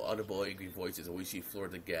still audible angry voices, Oishi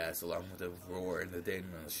floored the gas, along with the roar and the din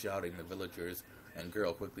and the shouting. The villagers and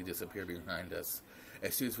girl quickly disappeared behind us.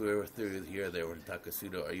 As soon as we were through here, they were in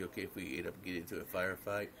Takasudo. Are you okay if we end up getting into a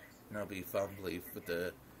firefight? And I'll be fumbly with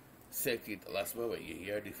the safety at the last moment, you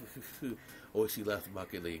hear? Oishi laughed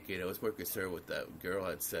mockingly again. I was more concerned with that girl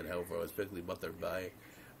had said, however, I was vaguely bothered by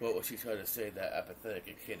what was she trying to say, that apathetic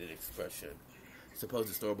and candid expression. Suppose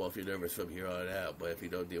it's normal if you're nervous from here on out, but if you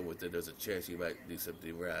don't deal with it, there's a chance you might do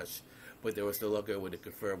something rash. But there was no longer a way to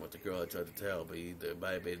confirm what the girl had tried to tell me. There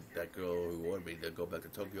might have been that girl who warned me to go back to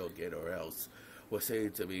Tokyo again, or else was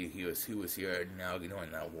saying to me he was here and now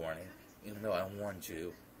ignoring that warning, even though I warned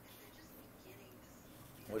you.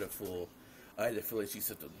 What a fool. I had a feeling she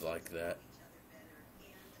said something like that.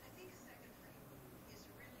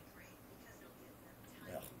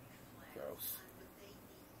 Ugh, gross.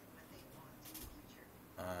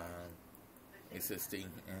 It's the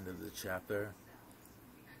end of the chapter.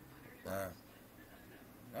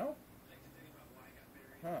 No?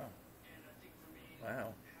 Huh.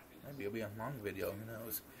 Wow. Maybe it'll be a long video, who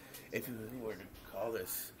knows. If you were to call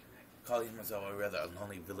Himatsubushi rather a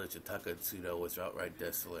lonely village of Takatsudo was outright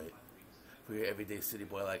desolate. For your everyday city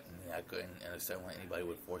boy like me, I couldn't understand why anybody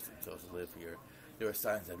would force themselves to live here. There were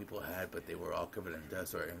signs that people had, but they were all covered in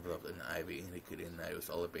dust or enveloped in ivy, indicating that it was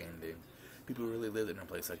all abandoned. People really lived in a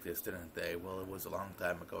place like this, didn't they? Well, it was a long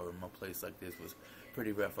time ago. A remote place like this was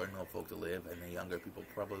pretty rough for normal folk to live, and the younger people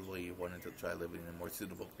probably wanted to try living in a more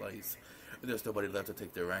suitable place. There's nobody left to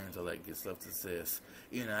take their reins or let good stuff to exist.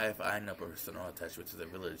 Even if I had no personal attachment to the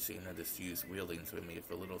village, seeing the disused wheelings with me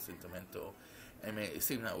for a little sentimental. I mean, it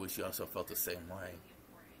seemed that she also felt the same way.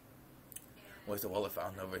 Was the wallet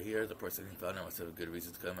found over here? The person who found it must have a good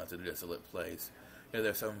reason to come out to the desolate place. Yeah,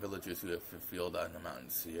 there are some villagers who have fulfilled on the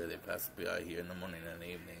mountains here. They pass by here in the morning and the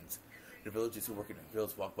evenings. The villagers who work in the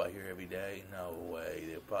fields walk by here every day? No way.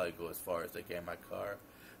 They'll probably go as far as they can by car.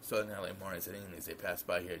 So in the early mornings and evenings, they pass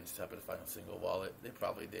by here and just happen to find a single wallet. They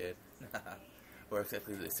probably did. Or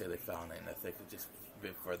exactly they say they found it in the thicket just a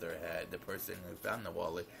bit further ahead. The person who found the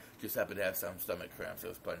wallet just happened to have some stomach cramps, so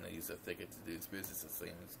it was planning to use the thicket to do his business, it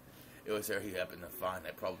seems. It was there he happened to find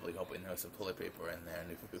it, probably hoping there was some toilet paper in there.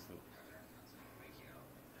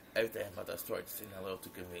 Everything about that story just seemed a little too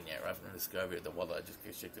convenient. Right from the discovery of the wallet, I just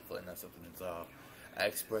get shook the feeling that something's off. I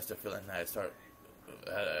expressed a feeling that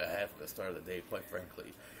I had from the start of the day, quite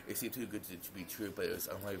frankly. It seemed too good to be true, but it was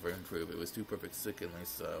unwavering proof. It was too perfect, sickeningly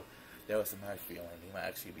so. That was a nice feeling. He might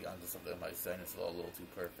actually be onto something by saying it's a little too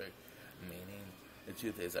perfect. Meaning, the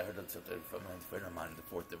truth is, I heard something from a friend of mine in the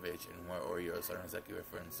 4th Division, where Oreos are exactly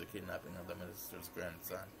referenced to the kidnapping of the minister's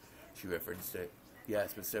grandson. She referenced it. Yeah,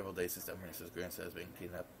 it's been several days since that minister's grandson has been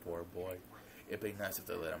kidnapped, poor boy. It'd be nice if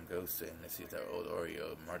they let him go soon to see if that old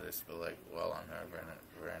Oreo murders but like well on her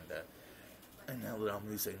veranda. And now little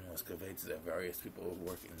music was conveyed to the various people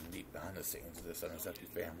working deep behind the scenes of this unaccepted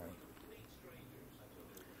family.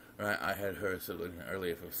 Right, I had heard something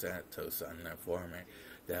earlier from Santos on informing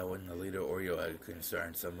that when the leader Oreo had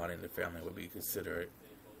concerned, somebody in the family would be considerate.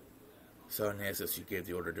 So in essence, she gave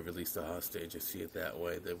the order to release the hostage and see it that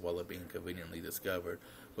way, that while it being conveniently discovered,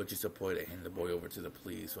 would just appoint to hand the boy over to the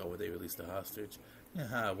police. Why would they release the hostage?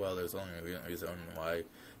 Yeah, well, there's only a reason why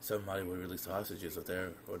somebody would release the hostages if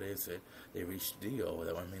they're, what is it? They reached a deal.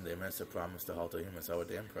 That would mean they missed a promise to halt the Himatsubushi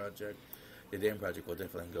Dam project. The dam project will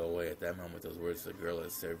definitely go away. At that moment, those words of the girl had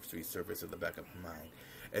resurfaced in the back of her mind.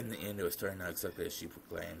 In the end, it was turning out exactly as she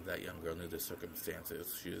proclaimed. That young girl knew the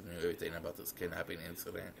circumstances. She knew everything about this kidnapping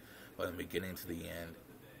incident, from the beginning to the end.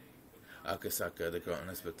 Akasaka, the girl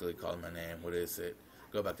unexpectedly called my name. What is it?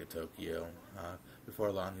 Go back to Tokyo.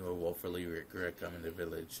 Before long, you will woefully regret coming to the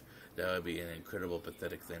village. That would be an incredible,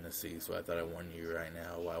 pathetic thing to see, so I thought I'd warn you right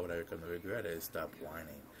now. Why would I come to regret it? Stop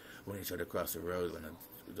whining. When you tried to cross the road, when the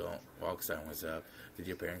don't walk sign was up, did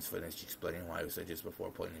your parents finish explaining why it was there just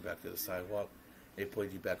before pulling you back to the sidewalk? They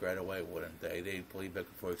pulled you back right away, wouldn't they? They'd pull you back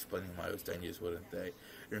before explaining why it was dangerous, wouldn't they?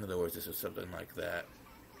 In other words, this was something like that.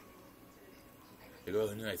 The girl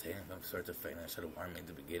who knew I hated him from start to finish had warned me at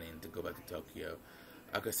the beginning to go back to Tokyo.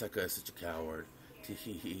 Akasaka is such a coward.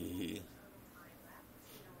 Tee-hee-hee-hee.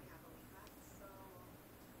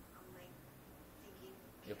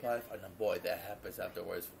 You'll probably find a boy that happens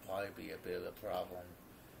afterwards will probably be a bit of a problem.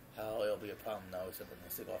 How it'll be a problem though, something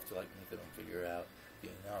to stick off to like me couldn't figure out. You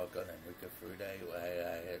know, a gun Enrique Frude, what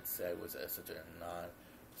I had said was such a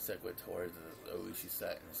non-sequitur that she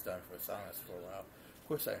sat in stone for silence for a while. Of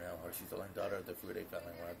course I know her. She's the only daughter of the Frude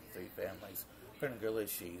family, one of the three families. What kind of girl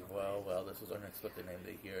is she? Well, this was an unexpected name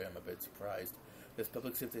to hear. I'm a bit surprised. Does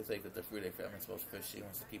public safety think that the Frude family is supposed to fish? She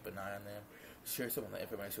wants to keep an eye on them? Share some of the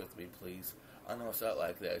information with me, please. I know it's not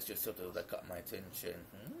like that. It's just something that caught my attention.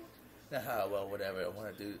 Nah, well, whatever. I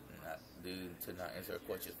want to to not answer a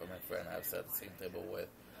question from my friend I've sat at the same table with.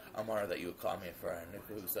 I'm honored that you would call me a friend.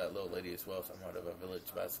 Who's that little lady as well? Somewhat of a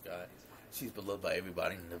village mascot. She's beloved by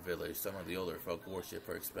everybody in the village. Some of the older folk worship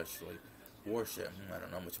her especially. Worship? I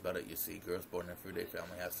don't know much about it, you see. Girls born in a Frude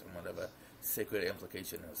family have somewhat of a sacred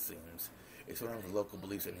implication, it seems. It's one of the local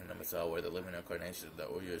beliefs in Himatsubushi where the living incarnation of the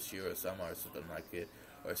Oyoshiro-sama or something like it,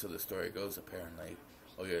 or so the story goes apparently.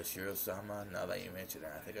 Oyoshiro-sama? Now that you mention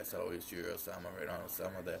it, I think I saw Oyoshiro-sama right on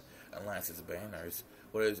some of the Atlantis banners.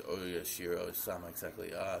 What is Oyoshiro-sama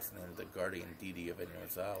exactly? It's named the guardian deity of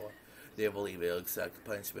Himatsubushi. They believe it'll exact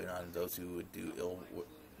punishment on those who would do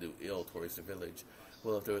ill towards the village.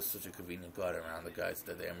 Well, if there was such a convenient god around, the guys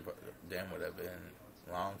that dam would have been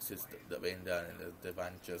long since been done in the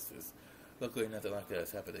divine justice. Luckily, nothing like that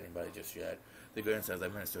has happened to anybody just yet. The grandson of the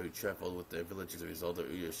minister who traveled with the village as a result of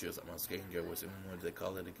Uyoshiro's danger was, what did they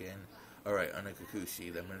call it again? Alright,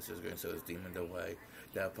 Onakakushi, the minister's grandson is demoned away.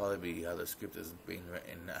 That'll probably be how the script is being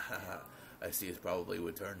written. I see it's probably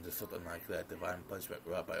would turn to something like that. Divine punishment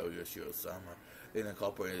wrought by Oyoshiro-sama. Then the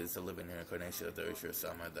culprit is the living incarnation of the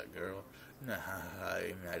Oyoshiro-sama, that girl.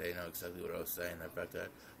 I didn't know exactly what I was saying. The fact that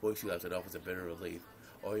Oyoshi laughed it off was a bitter relief.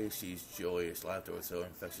 Oyoshi's joyous laughter was so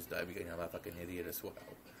infectious that I began to laugh like an idiot as well.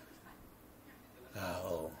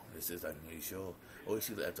 Oh, this is unusual.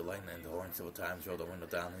 Oyoshi left the lightning and the horn several times, rolled the window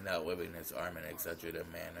down, leaned out, waving his arm in an exaggerated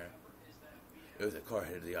manner. It was a car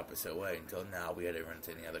headed the opposite way. Until now, we hadn't run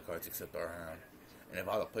into any other cars except our own. And of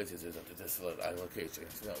all the places, there's a desolate location.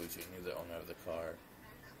 So Oyoshi knew the owner of the car.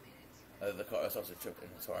 The car was also tripped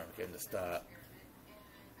and his arm began to stop.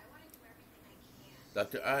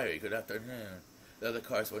 Dr. Irie, good afternoon. The other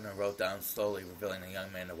cars went and rolled down slowly, revealing a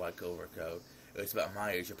young man in a white overcoat. It was about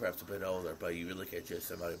my age, or perhaps a bit older, but you really can't judge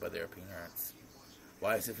somebody by their appearance.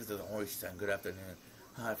 Why, as if it's a horse son, good afternoon.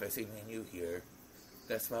 If I see me and you here.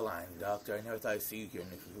 That's my line, Doctor. I never thought I'd see you here,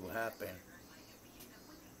 and if what happened.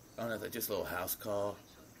 Oh, nothing, just a little house call.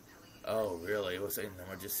 Oh, really? Was it an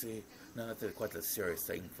emergency? No, nothing quite that serious,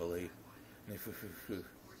 thankfully.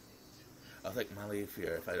 I'll take my leave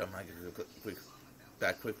here if I don't mind getting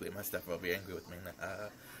back quickly. My staff will be angry with me.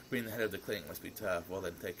 Being the head of the clinic must be tough. Well,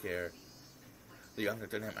 then, take care. The young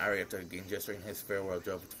doctor named Ari, after again gesturing his farewell,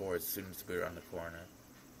 drove forward as soon as to be around the corner.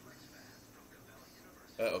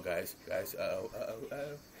 Uh-oh, guys.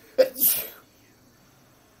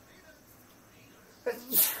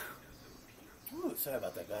 Ooh, sorry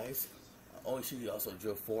about that, guys. Oyoshi also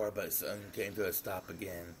drove forward, but soon came to a stop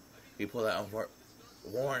again. He pulled out a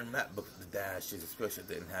worn map book at the dash. His expression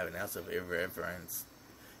didn't have an ounce of irreverence.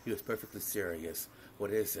 He was perfectly serious.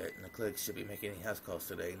 What is it? And the clinic should be making any house calls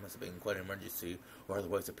today. It must have been quite an emergency, or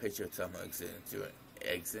otherwise the patient would somehow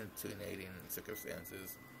extenuating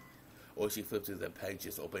circumstances. Oishi flipped through the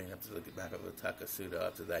pages, opening up to the map of the Takasuda.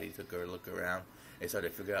 After that, he took a look around and started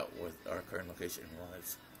to figure out what our current location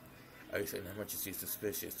was. I said an emergency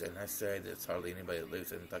suspicious, and I said there's hardly anybody that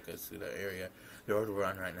lives in the Takasuda area. The order we're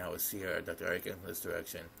on right now is Sierra, Dr. Eric in this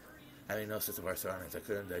direction. Having no sense of our surroundings, I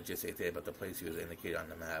couldn't digest anything about the place he was indicated on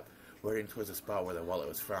the map. We're heading towards the spot where the wallet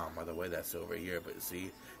was found. By the way, that's over here, but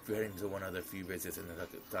see, if you're heading to one of the few visits in the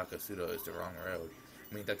Takasuda, it's the wrong road.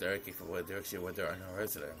 I mean, Dr. Eric for what direction where there are no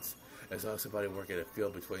residents. There's also somebody working at a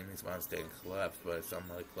field between these mountains that collapse, but if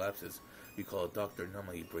somebody collapses, you call a doctor.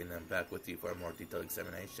 Normally, you bring them back with you for a more detailed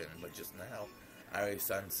examination, but just now, I already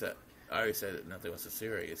said that nothing was so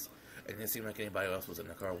serious, and it didn't seem like anybody else was in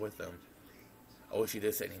the car with them. I wish he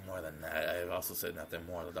did say any more than that. I have also said nothing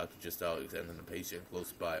more. The doctor just out examining the patient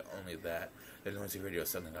close by. Only that. The noisy radio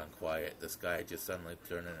suddenly gone quiet. The sky just suddenly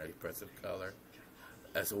turned in a depressive color.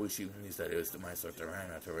 As Oishi knew that it was my sort of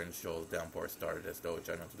rain, a torrential downpour started as though it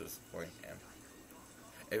tried not to disappoint him.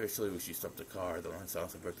 Eventually, Oishi stopped the car. The long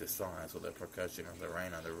silence broke the silence with the percussion of the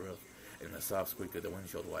rain on the roof and the soft squeak of the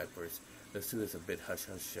windshield wipers. Let's do this a bit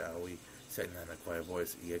hush-hush, shall we? Said in a quiet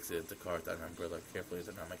voice. He exited the car without an umbrella carefully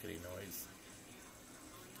to not make any noise.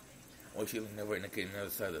 Oishi leaned over indicating the other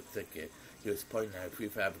side of the thicket. He was pointing at a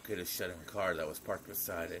prefabricated shed and car that was parked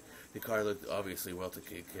beside it. The car looked obviously well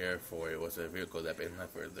taken care for. It was a vehicle that had been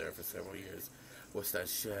left there for several years. What's that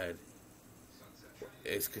shed?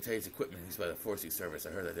 It contains equipment used by the Forestry Service. I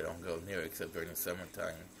heard that they don't go near it except during the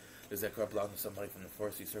summertime. Does that car belong to somebody from the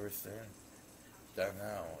Forestry Service then? Don't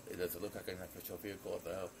know. It doesn't look like an official vehicle,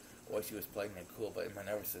 though. Oishi was playing it cool, but my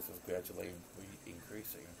nervousness was gradually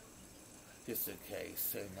increasing. Just in case,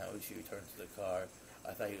 so now Oishi returned to the car.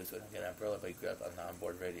 I thought he was going to get an umbrella, but he grabbed an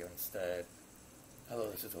onboard radio instead. Hello,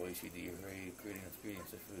 this is Oishi. Do you read? Greetings,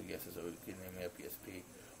 Sifu. Yes, this is Oishi. Can you name me a PSP?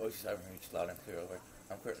 Oishi's having reached loud and clear over.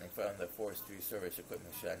 I'm currently found the Forestry Service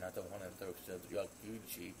equipment shed, not the one in the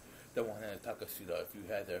Higurashi, the one in the Takasuda. If you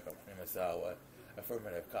head there from Himasawa,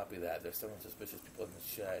 affirmative, copy that. There's several suspicious people in the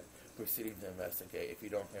shed. Proceeding to investigate. If you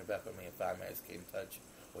don't hear back from me in 5 minutes, get in touch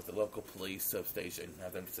with the local police substation and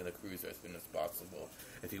have them send a cruiser as soon as possible.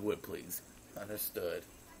 If you would, please. Understood.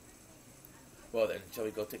 Well then, shall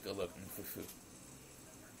we go take a look?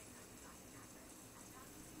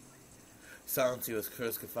 Silence. He was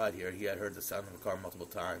crucified here. He had heard the sound of the car multiple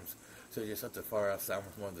times, so he just thought the far off sound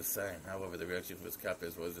was more of the same. However, the reaction of his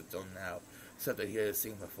captors was its own now, except that he had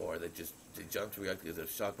seen before. They jumped, reacted as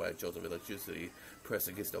if shocked by a jolt of electricity, pressed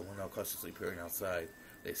against the window, cautiously peering outside.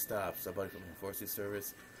 They stopped. Somebody from the Forestry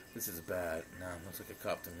Service? This is bad. No, looks like a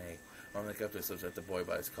cop to me. One of the captors looks at the boy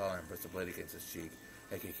by his collar and pressed a blade against his cheek.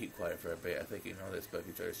 They can keep quiet for a bit. I think you know this, but if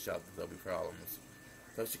you try to shout, there'll be problems.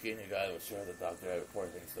 Toshiki and the guy was sure the doctor had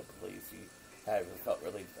reported things to the police. He felt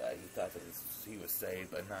relieved that he thought that he was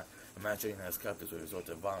saved, but not imagining that his captors would resort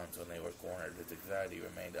to violence when they were cornered. His anxiety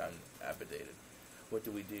remained unabated. What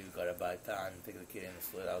do we do? Gotta buy time, take the kid in and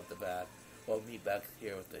slid out the back. Well, meet back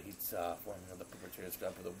here with the heat soft. One of the perpetrators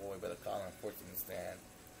grabbed the boy by the collar and forced him to stand.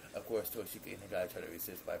 Of course, Toshiki and the guy tried to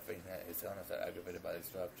resist by fainting that his illness had aggravated by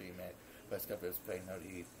his rough treatment, but his captor was paying no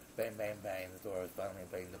heed. Bang, bang, bang. The door was finally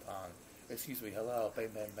banged upon. Excuse me, hello, bang,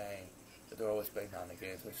 bang, bang. The door was banged on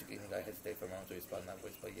again, so Toshiki and the guy hesitated for a moment to respond to that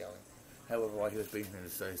voice by yelling. However, while he was being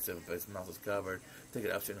indecisive, his mouth was covered,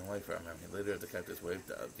 taking option away from him. He later, the captors waved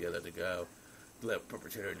the other to go. The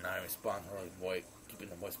perpetrator did not respond. The boy, keeping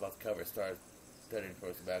the boy's mouth covered, started heading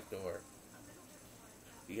towards the back door.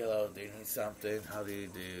 Yellow, do you need something? How do you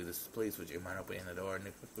do? This is police. Would you mind opening the door?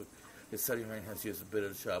 His study man has used a bit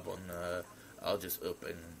of trouble, and I'll just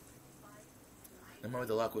open. The moment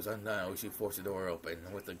the lock was undone, Oishi forced the door open.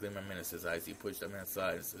 With a gleam of menace in his eyes, he pushed them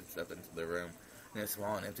inside and stepped into the room. In a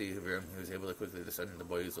small and empty room, he was able to quickly discern the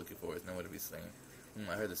boy he was looking for was nowhere to be seen.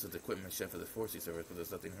 I heard this was the equipment shed for the Forestry Service, but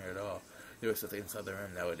there's nothing here at all. There was something inside the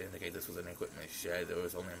room that would indicate this was an equipment shed. There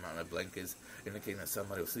was only a mountain of blankets, indicating that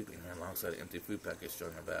somebody was sleeping here alongside an empty food package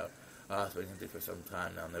strewn about. It's been empty for some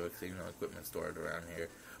time now. Never seen no equipment stored around here.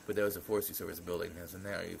 But there was a Forestry Service building. Isn't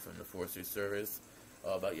there? Are you from the Forestry Service?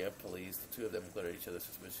 About your police. The two of them glared at each other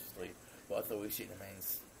suspiciously, while Oishi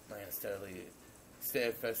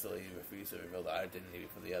steadfastly refused to reveal the identity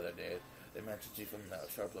before the other did. The man judging from the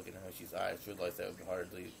sharp look in Oishi's eyes realized that it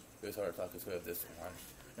was hard to talk his way of this one.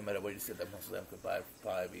 No matter what he said, that most of them could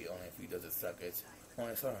probably be only a few dozen seconds.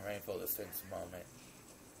 Only a sudden rain filled this tense moment.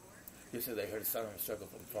 Just as they heard the sound of a struggle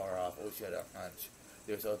from far off, Oishi had a hunch.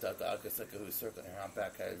 There was no doubt the Akasaka who was circling around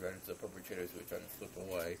back had run into the perpetrators who were trying to slip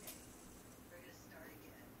away.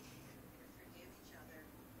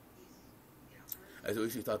 As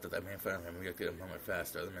Oishi thought that the man in front of him reacted a moment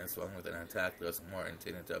faster, the man swung with an attack that was more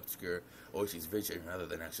intended to obscure Oishi's vision rather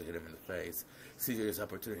than actually hit him in the face. Seizing his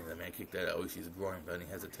opportunity, the man kicked at Oishi's groin without any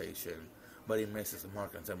hesitation, but he missed his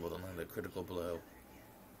mark and stumbled and landed a critical blow.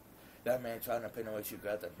 That man, trying to pin Oishi,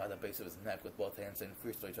 grabbed him by the base of his neck with both hands and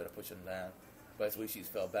fiercely tried to push him down. But as Oishi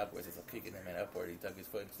fell backwards as if kicking the man upward, he dug his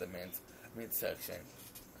foot into the man's midsection.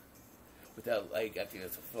 With that leg acting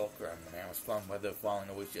as a fulcrum, the man was flung by the falling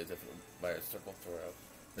Oishi as if by a circle throw.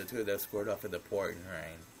 The two of them scored off in the pouring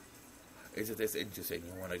rain. Isn't this interesting?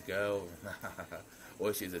 You want to go?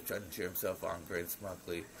 Oishi is trying to cheer himself on, grinned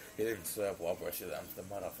smugly. He didn't slow up while brushing the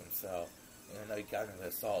mud off himself. Even though he countered the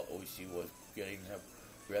assault, Oishi was getting up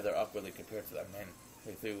rather awkwardly compared to the man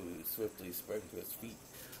who swiftly sprang to his feet.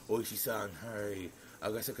 Oishi-san, hurry.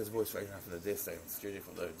 Agasaka's voice rang out from the distance, straight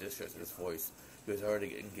from the distress of his voice. He was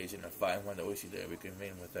already engaged in a fight when Oishi did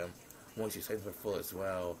reconvene with him. Oishi's hands were full as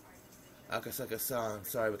well. Akasaka-san,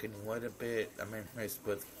 sorry, but can you wait a bit? The man raised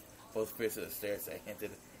both fists to the stairs and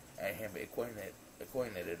hinted at him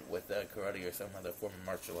acquainted with karate or some other form of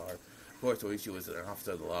martial art. Of course, Oishi was an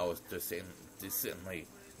officer of the law, was decently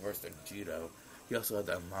versed in judo. He also had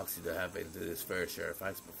the moxie to have been to his fair share of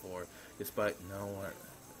fights before. Despite no one,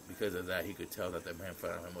 because of that, he could tell that the man in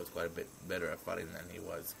front of him was quite a bit better at fighting than he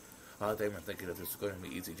was. All they were thinking that this was going to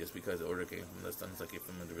be easy just because the order came from the Sons-like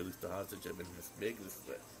for him to release the hostage had been a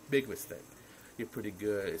big mistake. You're pretty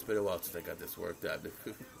good. It's been a while since I got this worked out.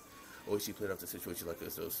 Oishi played off the situation like it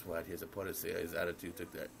was so sweat. His opponent said his attitude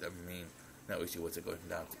took that mean that Oishi wasn't going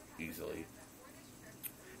down easily.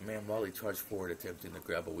 The man wildly charged forward, attempting to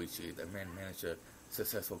grab Oishi. The man managed a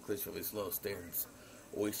successful clinch from his low stance.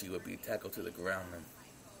 Oishi would be tackled to the ground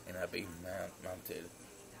and have been mounted.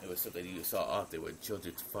 It was something you saw often when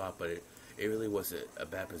children fought, but it really wasn't a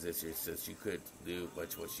bad position since you could do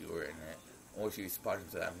much once you were in it. Oishi, responding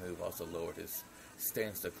to that move, also lowered his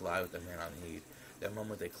stance to collide with the man on heat. The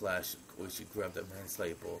moment they clashed, Oishi grabbed the man's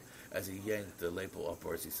lapel. As he yanked the lapel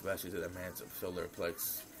upwards, he smashed into the man's solar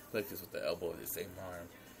plexus with the elbow of his same arm.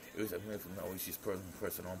 It was a move from Oishi's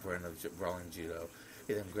personal brand of brawling judo.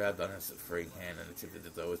 He then grabbed on his freeing hand and attempted to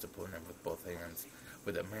throw his opponent with both hands.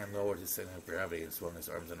 But the man lowered his center of gravity and swung his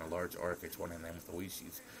arms in a large arc, joining them with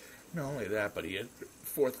Oishi's. Not only that, but he had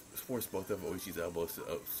forced both of Oishi's elbows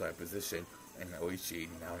to outside position, and Oishi,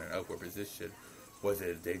 now in an upward position, was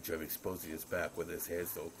in danger of exposing his back with his hands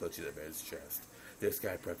still clutching the man's chest. This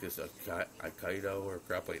guy practiced Aikido or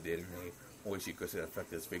grappling, didn't he? Oishi couldn't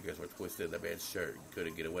affect his fingers were twisted in the man's shirt. He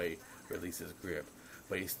couldn't get away, release his grip.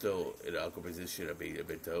 But he's still in an awkward position of being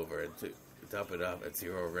bent over, and to top it off at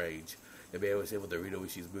zero range, the man was able to read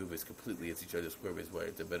Oishi's movements completely as he tried to swerve his way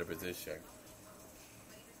into a better position.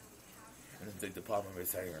 And then took the palm of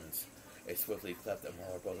his hands. It swiftly clapped them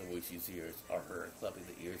all both of Oishi's ears, or her, clapping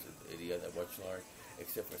the ears of any other martial art,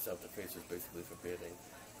 except for self-defense, was basically forbidden.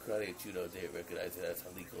 Karate and judo didn't recognize it as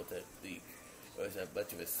a legal technique. It was as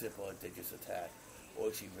much of a simple and dangerous attack.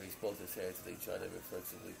 Oishi raised both his hands and they tried to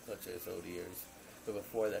reflexively clutch at his own ears. But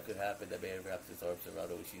before that could happen, the man wrapped his arms around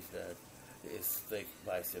Oishi's neck. His thick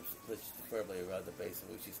biceps clutched firmly around the base of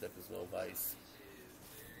Oishi's neck as well vice.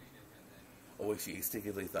 Oishi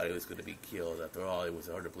instinctively thought he was going to be killed. After all, it was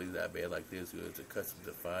hard to believe that a man like this, who was accustomed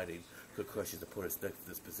to fighting, could crush his opponent's neck to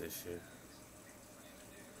this position.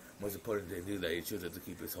 Most important, they knew that he chose to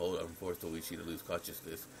keep his hold and forced Oishi to lose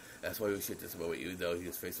consciousness. That's why Oishi at this moment, even though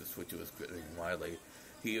his face was twitching, was grinning wildly.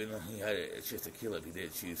 Even though he had a chance to kill him, he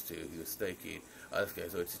didn't choose to. He was thinking, oh, this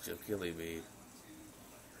guy's intention of killing me.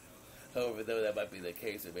 However, though that might be the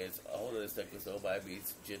case, the man's hold of his neck was no by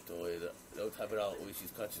means gentle, and no time at all,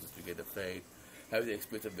 Oishi's consciousness began to fade. Having the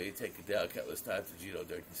experience of being taken down countless times in judo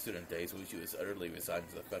during the student days, Oishi was utterly resigned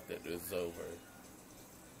to the fact that it was over.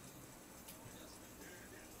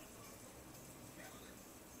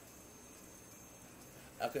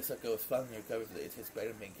 Akasaka was finally recovered from the intense pain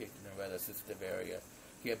of being kicked in a rather sensitive area.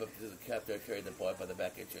 He came up to the captor and carried the boy by the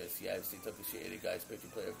back interest. He obviously took the shady guy's picture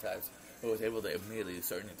plenty of times, but was able to immediately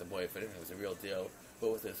discern that the boy, if anything, was a real deal.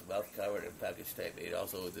 But with his mouth covered in package tape, it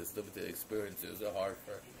also, with his limited experience, it was hard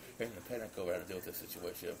for him to panic over how to deal with the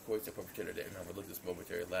situation. Of course, the perpetrator didn't overlook this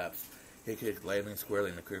momentary lapse. He kicked landing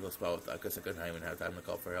squarely in the critical spot with Akasaka not even have time to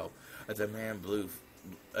call for help. As the man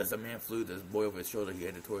flew the boy over his shoulder, he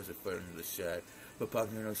headed towards the front of the shed. But upon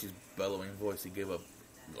hearing Oshi's bellowing voice, he gave up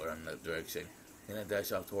going in that direction, and then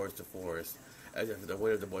dashed off towards the forest. As if the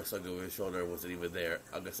weight of the boy slung over his shoulder wasn't even there,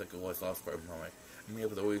 Agasaka was lost for a moment.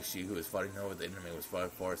 Meanwhile, the Oishi, who was fighting over the enemy, was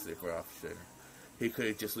far safer option. He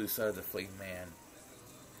couldn't just lose sight of the fleeing man.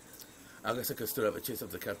 Agasaka stood up and chased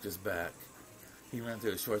up the captor's back. He ran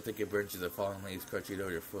through the short, thicket branches of fallen leaves, crouching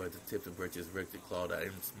over your foot. The tips of branches ripped and clawed at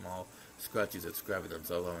him, small scratches that scratched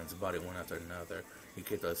themselves on his body one after another. He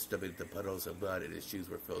kicked out, stepping the puddles of blood, and his shoes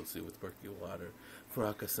were filled soon with murky water. For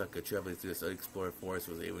Akasaka, traveling through this unexplored forest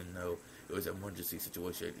was even though it was an emergency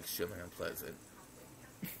situation, extremely unpleasant.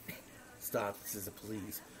 Stop, this is the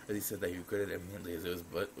police. As he said that, he regretted it immediately as it was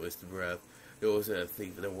but wasted breath. There wasn't a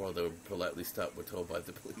thief in the world that would politely stop when told by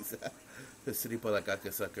the police. The city boy like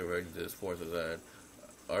Akasaka running into his force was an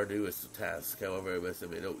arduous task. However, it must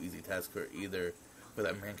have been no easy task for either for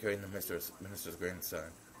that man carrying the minister's grandson.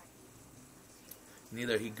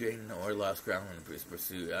 Neither he gained nor lost ground in his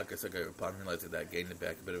pursuit. Akasaka, upon realizing that, gained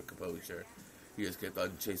back a bit of composure. He just kept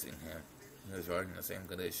on chasing him. He was riding in the same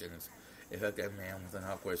conditions. In fact, that man with an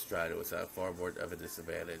awkward stride was at far more of a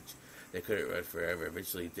disadvantage. They couldn't run forever.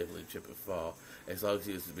 Eventually, he'd definitely trip and fall. As long as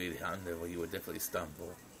he was being hounded, he would definitely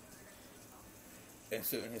stumble. And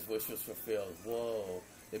soon his wish was fulfilled. Whoa!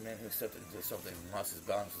 The man who stepped into something and lost his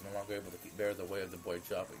balance was no longer able to bear the weight of the boy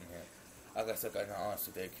dropping him. Akasaka, in all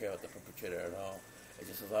honesty, didn't care about the perpetrator at all. It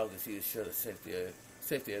just allowed to see to show the safety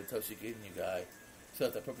of the Toshiki Inu guy. So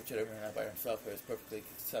that the perpetrator ran out by himself, it was perfectly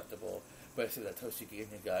acceptable. But I said that Toshiki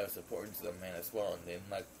Inu guy was important to the man as well, and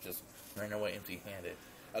didn't just ran away empty-handed.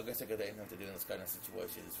 Akasaka didn't know what to do in this kind of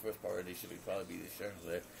situation. His first priority should probably be ensuring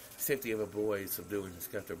the safety of a boy, subduing his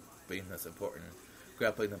captor being less important.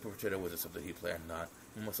 Grappling the perpetrator wasn't something he planned on.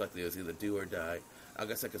 Most likely it was either do or die.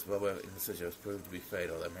 Akasaka's indecision was proved to be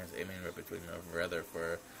fatal. That man's aiming right between them, rather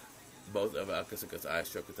for both of Akasaka's eyes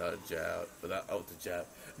struck without the jab.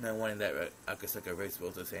 Not wanting that, Akasaka raised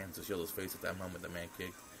both his hands to shield his face. At that moment, the man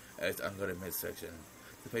kicked at his unguarded midsection.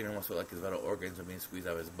 The pain almost felt like his vital organs were being squeezed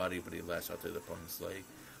out of his body, but he lashed out to the opponent's leg.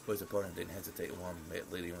 But his opponent didn't hesitate one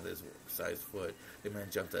minute, leading with his sized foot. The man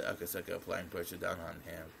jumped at Akasaka, applying pressure down on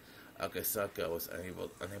him. Akasaka was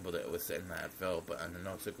unable to withstand that fell, but under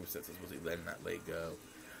no circumstances was he letting that leg go.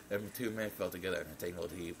 The two men fell together in a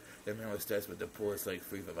tangled heap. The man was desperate to pull his leg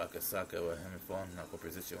free from Akasaka, but him in fallen knuckle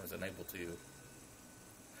position was unable to.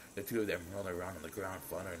 The two of them rolled around on the ground,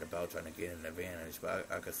 floundering about, trying to gain an advantage, but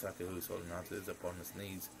Akasaka, who was holding onto his opponent's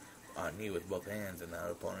knee with both hands, and that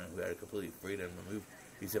opponent who had complete freedom to move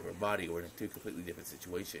his upper body, were in two completely different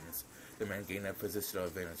situations. The man gained a positional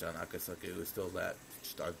advantage on Akasaka, who was still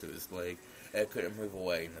latched onto his leg, and couldn't move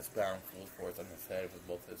away, and his pound full force on his head with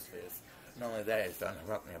both his fists. Not only that, he found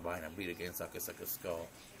a rock nearby and beat against Akasaka's skull.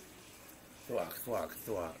 Thwack, thwack,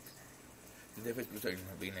 thwack. The difference between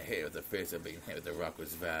being hit with the fist and being hit with the rock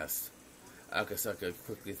was vast. Akasaka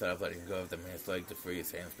quickly thought of letting go of the man's leg to free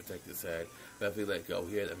his hands, protect his head. But if he let go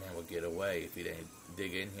here, the man would get away. If he didn't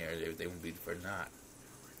dig in here, they would be for naught.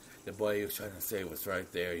 The boy he was trying to save was right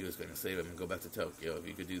there. He was going to save him and go back to Tokyo. If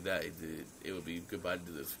he could do that, it would be goodbye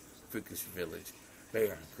to this freakish village.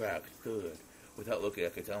 Bam, crack, good. Without looking, I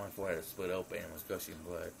could tell my forehead had split open and was gushing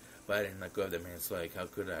blood. But I didn't let go of the man's leg. How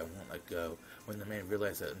could I? I won't let go. When the man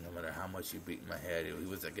realized that no matter how much he beat my head, he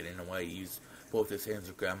wasn't getting away. He used both his hands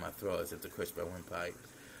to grab my throat as if to crush my windpipe.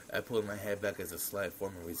 I pulled my head back as a slight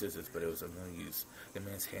form of resistance, but it was of no use. The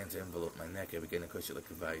man's hands enveloped my neck and began to crush it like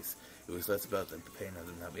a vice. It was less about the pain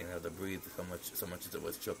of not being able to breathe so much as it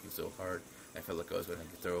was choking so hard. I felt like I was going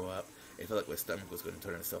to throw up. It felt like my stomach was going to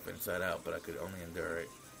turn itself inside out, but I could only endure it.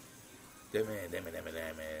 Damn it,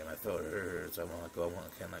 my throat hurts. I won't let go,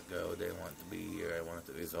 I can't let go. They want to be here. I want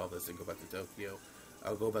to resolve this and go back to Tokyo.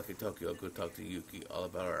 I'll go back to Tokyo. I'll go talk to Yuki all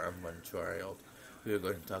about our unborn child. We are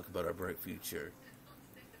going to talk about our bright future.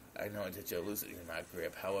 I know that you're loosening my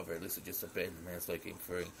grip. However, this is just a bit, and the man's leg came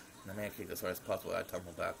free. And the man kicked as hard as possible. I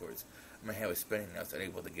tumbled backwards. My head was spinning, and I was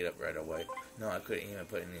unable to get up right away. No, I couldn't even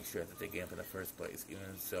put any strength to get up in the first place.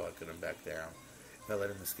 Even so, I couldn't back down. If I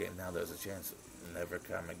let him escape now, there's a chance it'll never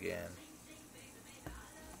come again.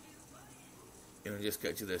 It would just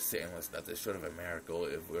get you this saying was nothing short of a miracle.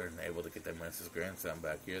 If we weren't able to get that minister's grandson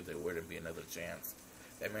back here, there wouldn't be another chance.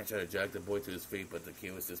 That man tried to drag the boy to his feet, but the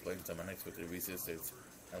kid was displaying some unexpected resistance.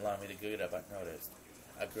 Allowing me to get up, I noticed.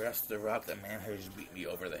 I grasped the rock that man had just beat me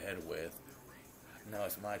over the head with. Now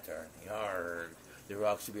it's my turn. Yarr! The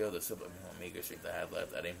rock should be able to supplement the meager strength I had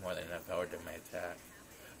left. I didn't more than enough power to my attack.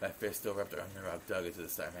 My fist still wrapped around the rock, dug into the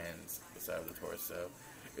side of the torso.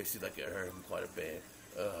 It seemed like it hurt him quite a bit.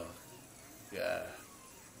 Ugh. Yeah.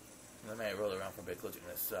 The man rolled around for a bit, clutching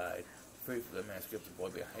his side. Free from the man's grip, the boy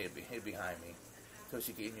hid behind me.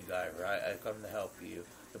 Toshiki Inu guy, right? I've come to help you.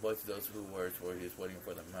 The boy to those who words were he was waiting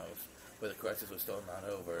for the most. But the crisis was still not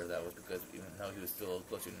over. That was because even though he was still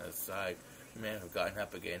clutching his side, the man who had gotten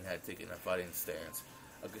up again had taken a fighting stance.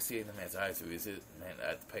 I could see in the man's eyes the resentment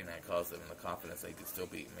at the pain I caused him and the confidence that he could still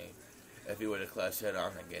beat me. If he were to clash head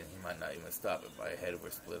on again, he might not even stop if my head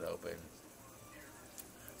were split open.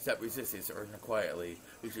 Stop resisting, or quietly.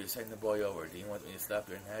 You should send the boy over. Do you want me to stop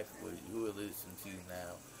your neck? Who will listen to you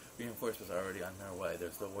now? Reinforcements are already on their way.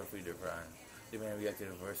 There's no word for you to run. The man reacted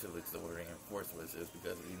aversively to the word reinforcements. It was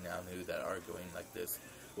because he now knew that arguing like this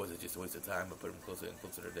wasn't just a waste of time, but put him closer and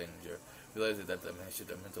closer to danger. Realizing that the man shifted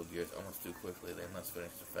their mental gears almost too quickly, they must finish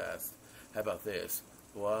too fast. How about this?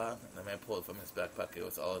 What? The man pulled from his back pocket. It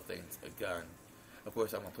was all things a gun. Of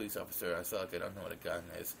course, I'm a police officer. I sound like I don't know what a gun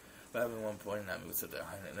is. But having one pointing at me was something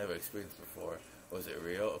I had never experienced before. Was it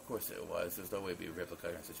real? Of course it was. There's no way to be a replica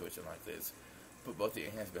in a situation like this. Put both of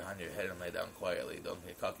your hands behind your head and lay down quietly. Don't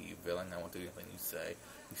get cocky, you villain. I won't do anything you say.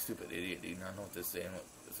 You stupid idiot. Do you not know what to say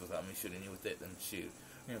without me shooting you with it? Then shoot.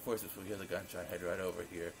 Reinforcements will hear the gunshot head right over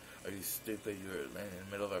here. Are you stupid? You're laying in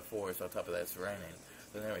the middle of our forest. On top of that, it's raining.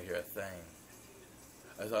 They'll never hear a thing.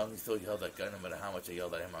 As long as he still yelled at gun, no matter how much I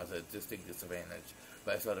yelled at him, I was at a distinct disadvantage.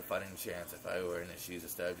 But I saw the fighting chance. If I were in his shoes,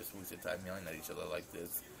 instead of just wasting time yelling at each other like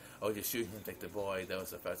this, I would just shoot him and take the boy. That was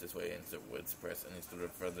the fastest way into would suppress any sort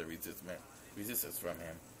of further resistance from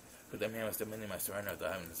him. But the man was demanding my surrender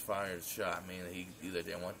without having his fired shot, meaning that he either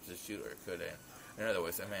didn't want to shoot or couldn't. In other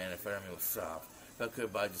words, the man in front of me was soft. If I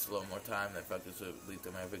could buy just a little more time, the factors would lead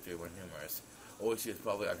to my victory were numerous. Always he was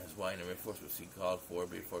probably on his way, and the reinforcements he called for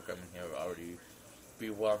before coming here would already be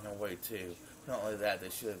well on their way too. Not only that, they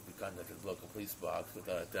should have contacted the local police box.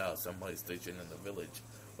 Without a doubt, somebody stationed in the village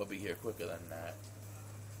will be here quicker than that.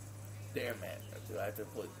 Damn it. Do I have to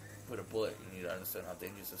put a bullet in you to understand how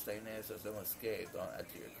dangerous this thing is? There's no escape. Don't add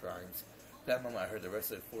to your crimes. That moment I heard the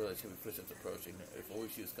rest of the four-legged heavy footsteps approaching. If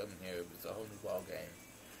Oishi was coming here, it was a whole new ball game.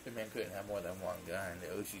 The man couldn't have more than one gun.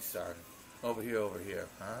 The Oishi's son. Over here,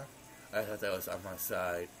 huh? I thought that was on my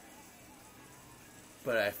side.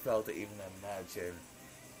 But I failed to even imagine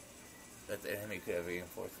that the enemy could have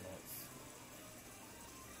reinforcements.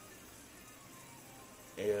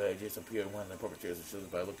 It just appeared one of the perpetrators of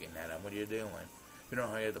shootings by looking at him. What are you doing? If you don't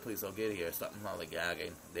hurry up, the police will get here. Stop them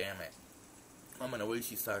lollygagging. Damn it. I'm in a way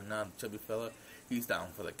she's starting now. The chubby fella, he's down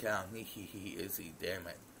for the count. He is he. Damn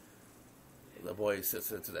it. The boy sits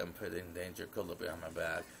to them, put in danger, curled up behind my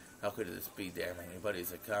back. How could this be? Damn it.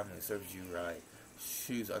 Anybody's a communist serves you right.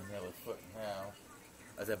 Shoes on the other foot now.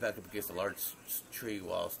 As I backed up against a large tree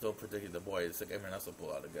while still protecting the boy, the second man also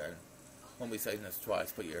pulled out a gun. Won't be saying this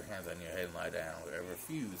twice. Put your hands on your head and lie down. I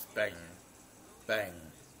refuse. Bang. Bang.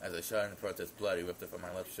 As I shot in the protest, blood erupted from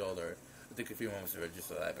my left shoulder. It took a few moments to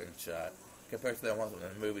register that I'd been shot. Compared to that once in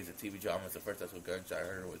the movies and TV dramas, the first actual gunshot I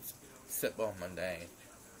heard was simple and mundane.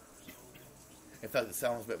 In fact, the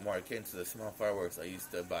sound was a bit more akin to the small fireworks I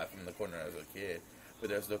used to buy from the corner as a kid. But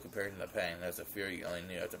there was no comparing the pain. There was a fear you only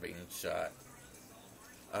knew after being shot.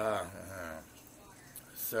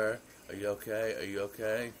 Sir, are you okay? Are you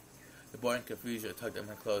okay? The boy in confusion tugged at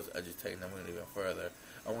my clothes, agitating the wound even further.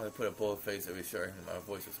 I wanted to put a bold face and reassure him that my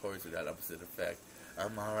voice was hoarse with that opposite effect.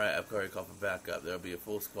 I'm alright, I've already called for backup. There'll be a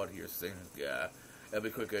full squad here soon. It'll be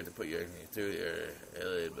quicker to put you through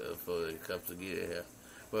your before the cops will get here.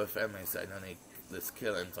 But the family said no need this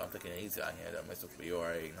killing, so I'm taking it easy on here. That mess will be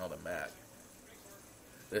alright and hold them back.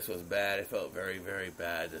 This was bad. It felt very, very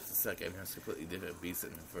bad. Just the second, it was completely different beast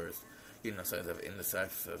than the first. You know, signs of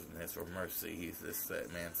indecisiveness or mercy.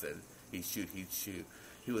 That man said he'd shoot.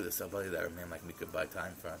 He was somebody that a man like me could buy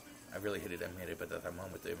time from. I really hated to admit it, but at that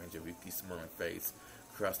moment, the image of Yuki's smiling face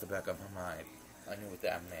crossed the back of my mind. I knew what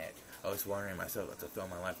that meant. I was wondering myself not to throw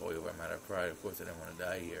my life away over a matter of pride. Of course, I didn't want to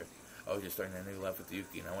die here. I was just starting a new life with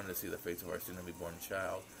Yuki, and I wanted to see the face of our soon-to-be-born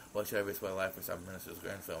child. Why should I risk my life for some minister's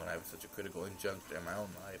grandson when I have such a critical injuncture in my own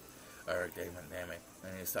life? Damn it.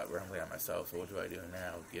 I need to stop rambling on myself, so what do I do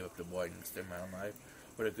now? Give up the boy and extend my own life?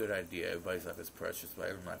 What a good idea. Everybody's life is precious. My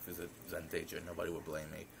own life is in danger. Nobody would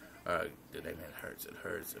blame me. Damn, it hurts. It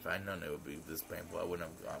hurts. If I'd known it would be this painful, I wouldn't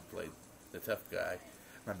have gone played the tough guy.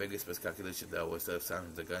 My biggest miscalculation, though, was that the sound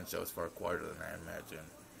of the gunshot was far quieter than I imagined.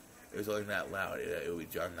 It was only that loud. It would be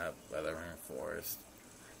drowned out by the rainforest.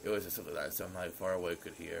 It was just something that somebody far away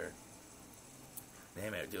could hear.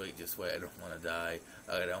 Damn it, do it just wait. I don't want to die.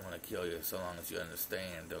 I don't want to kill you so long as you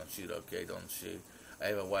understand. Don't shoot, okay? Don't shoot. I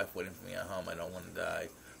have a wife waiting for me at home. I don't want to die.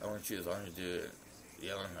 I want you as long as you do it.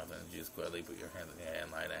 Yell enough and just quietly put your hands on your head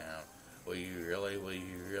and lie down. Will you really?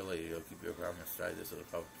 You'll keep your promise. Try this as a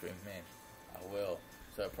promise between men. I will.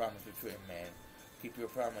 So a promise between men. Keep your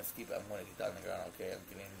promise. I'm going to get down on the ground, okay? I'm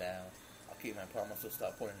getting down. I'll keep my promise, so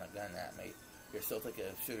stop pointing my gun at me. You're still thinking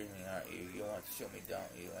of shooting me, aren't you? You want to shoot me, don't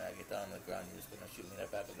you? When I get down on the ground, you're just going to shoot me in the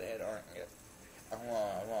back of the head, aren't you? I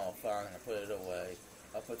won't. Fine. I'll put it away.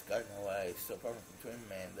 I'll put the gun away. So promise between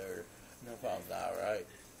men. There are no problems now, right?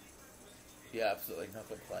 Yeah, absolutely. No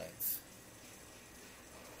complaints.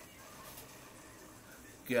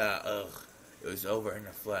 God, It was over in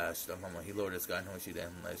a flash. The moment he lowered his gun, Hoshi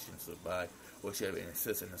then slid by. Hoshi had been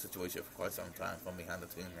assisting in the situation for quite some time from behind the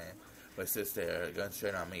Toon Man. But sits there, a gun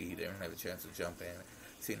straight on me, he didn't have a chance to jump in.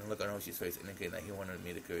 Seeing the look on Hoshi's face indicating that he wanted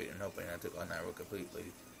me to create an opening, I took on that role completely.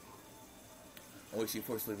 Hoshi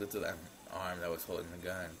forcibly lifted that arm that was holding the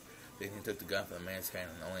gun. Then he took the gun from the man's hand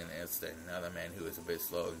and only in an instant. Another man who was a bit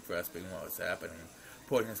slow in grasping what was happening,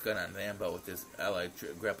 pointing his gun at Rambo with his ally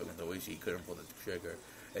grappling with Oishi, he couldn't pull the trigger.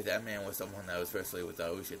 If that man was someone that was firstly with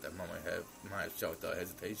Oishi at that moment, might have shot without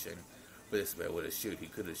hesitation. But this man would have shoot, he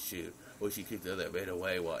could have shoot. Oishi kicked the other right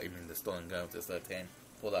away while aiming the stolen gun with his left hand,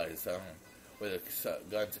 pulled out his own. With the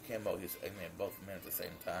guns akimbo, he was aiming at both men at the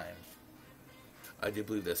same time. I do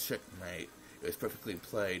believe that's checkmate. It was perfectly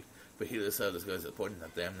played, but heedless of his guns pointing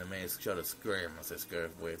at them, the man shot a scream as they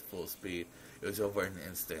scurried away at full speed. It was over in an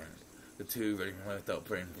instant. The two running away without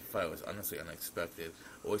praying for fight was honestly unexpected.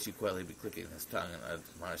 Oishi quietly be clicking his tongue and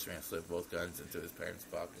admonishing and slipped both guns into his parents'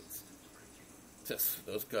 pockets. Just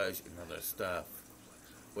those guys, you know their stuff.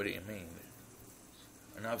 What do you mean?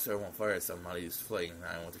 An officer won't fire at somebody who's fleeing, and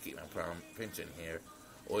I want to keep my pension here.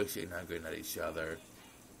 Oishi and I grin at each other.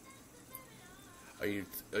 Are you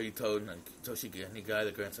told Toshiki any guy,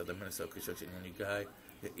 the grandson of the Minnesota construction any guy?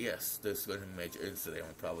 Yes, there's going to be a major incident.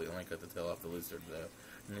 We probably only got the tail off the lizard though.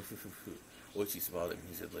 Oishi smiled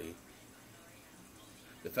amusedly.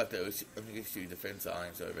 The fact that Higurashi defense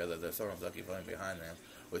lines, or rather that someone was lucky falling behind them,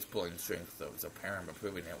 was pulling strength, though it was apparent, but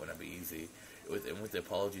proving it wouldn't be easy. And with the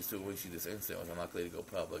apologies to Oishi, this incident was unlikely to go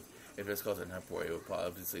public. If this caused an uproar, it would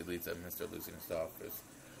obviously lead to Mr. losing his office.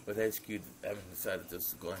 With HQ having decided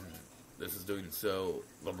this is doing so,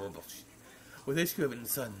 with HQ having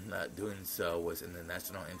decided that doing so was in the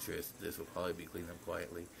national interest, this would probably be cleaned up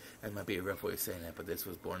quietly. It might be a rough way of saying that, but this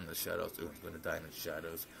was born in the shadows, so it was going to die in the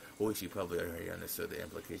shadows. Oishi probably already understood the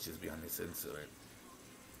implications behind this incident.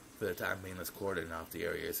 For the time being, let's cordon off the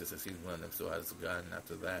area, since it seems one of them still has a gun.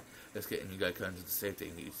 After that, let's get you guys into safety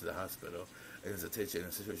and get you to the hospital. And his attention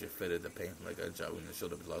and the situation fitted, the pain from the gunshot wound in the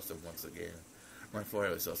shoulder was lost him once again. My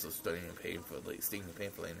forehead was also stinging painfully,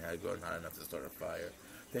 and had grown hot enough to start a fire.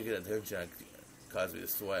 Taking attention caused me to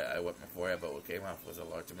sweat. I wet my forehead, but what came off was a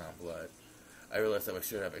large amount of blood. I realized that I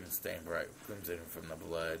should have been stained bright crimson from the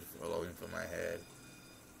blood flowing from my head.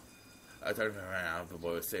 I turned around. The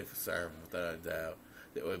boy was safe and sound, without a doubt.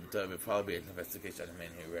 It would probably be an investigation on the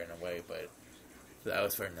man who ran away, but that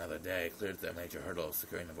was for another day. Cleared the major hurdle of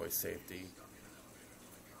securing the boy's safety.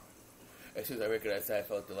 As soon as I recognized that, I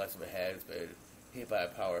felt the last of my head has been hit by a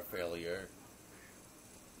power failure.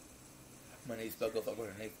 My knees buckled up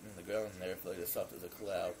underneath the ground, and they felt as soft as a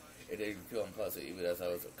cloud. It didn't feel unpleasant, even as I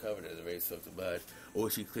was covered in the rain soaked mud.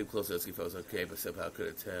 Oishi creeped closer as if I was okay, but somehow I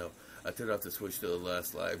couldn't tell. I turned off the switch to the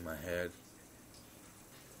last light in my head.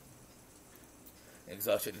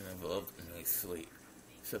 Exhaustion enveloped me sleep.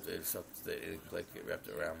 Something that didn't blanket wrapped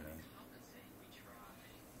around me.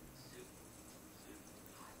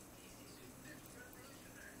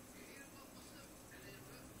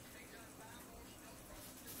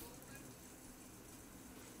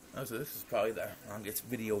 Oh, so this is probably the longest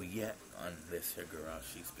video yet on this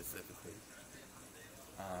Higurashi specifically.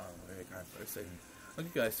 Very kind person. Okay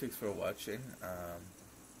guys, thanks for watching.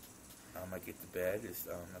 I might get to bed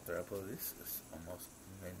after I upload this. It's almost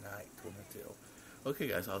midnight, 22. Okay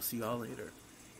guys, I'll see y'all later.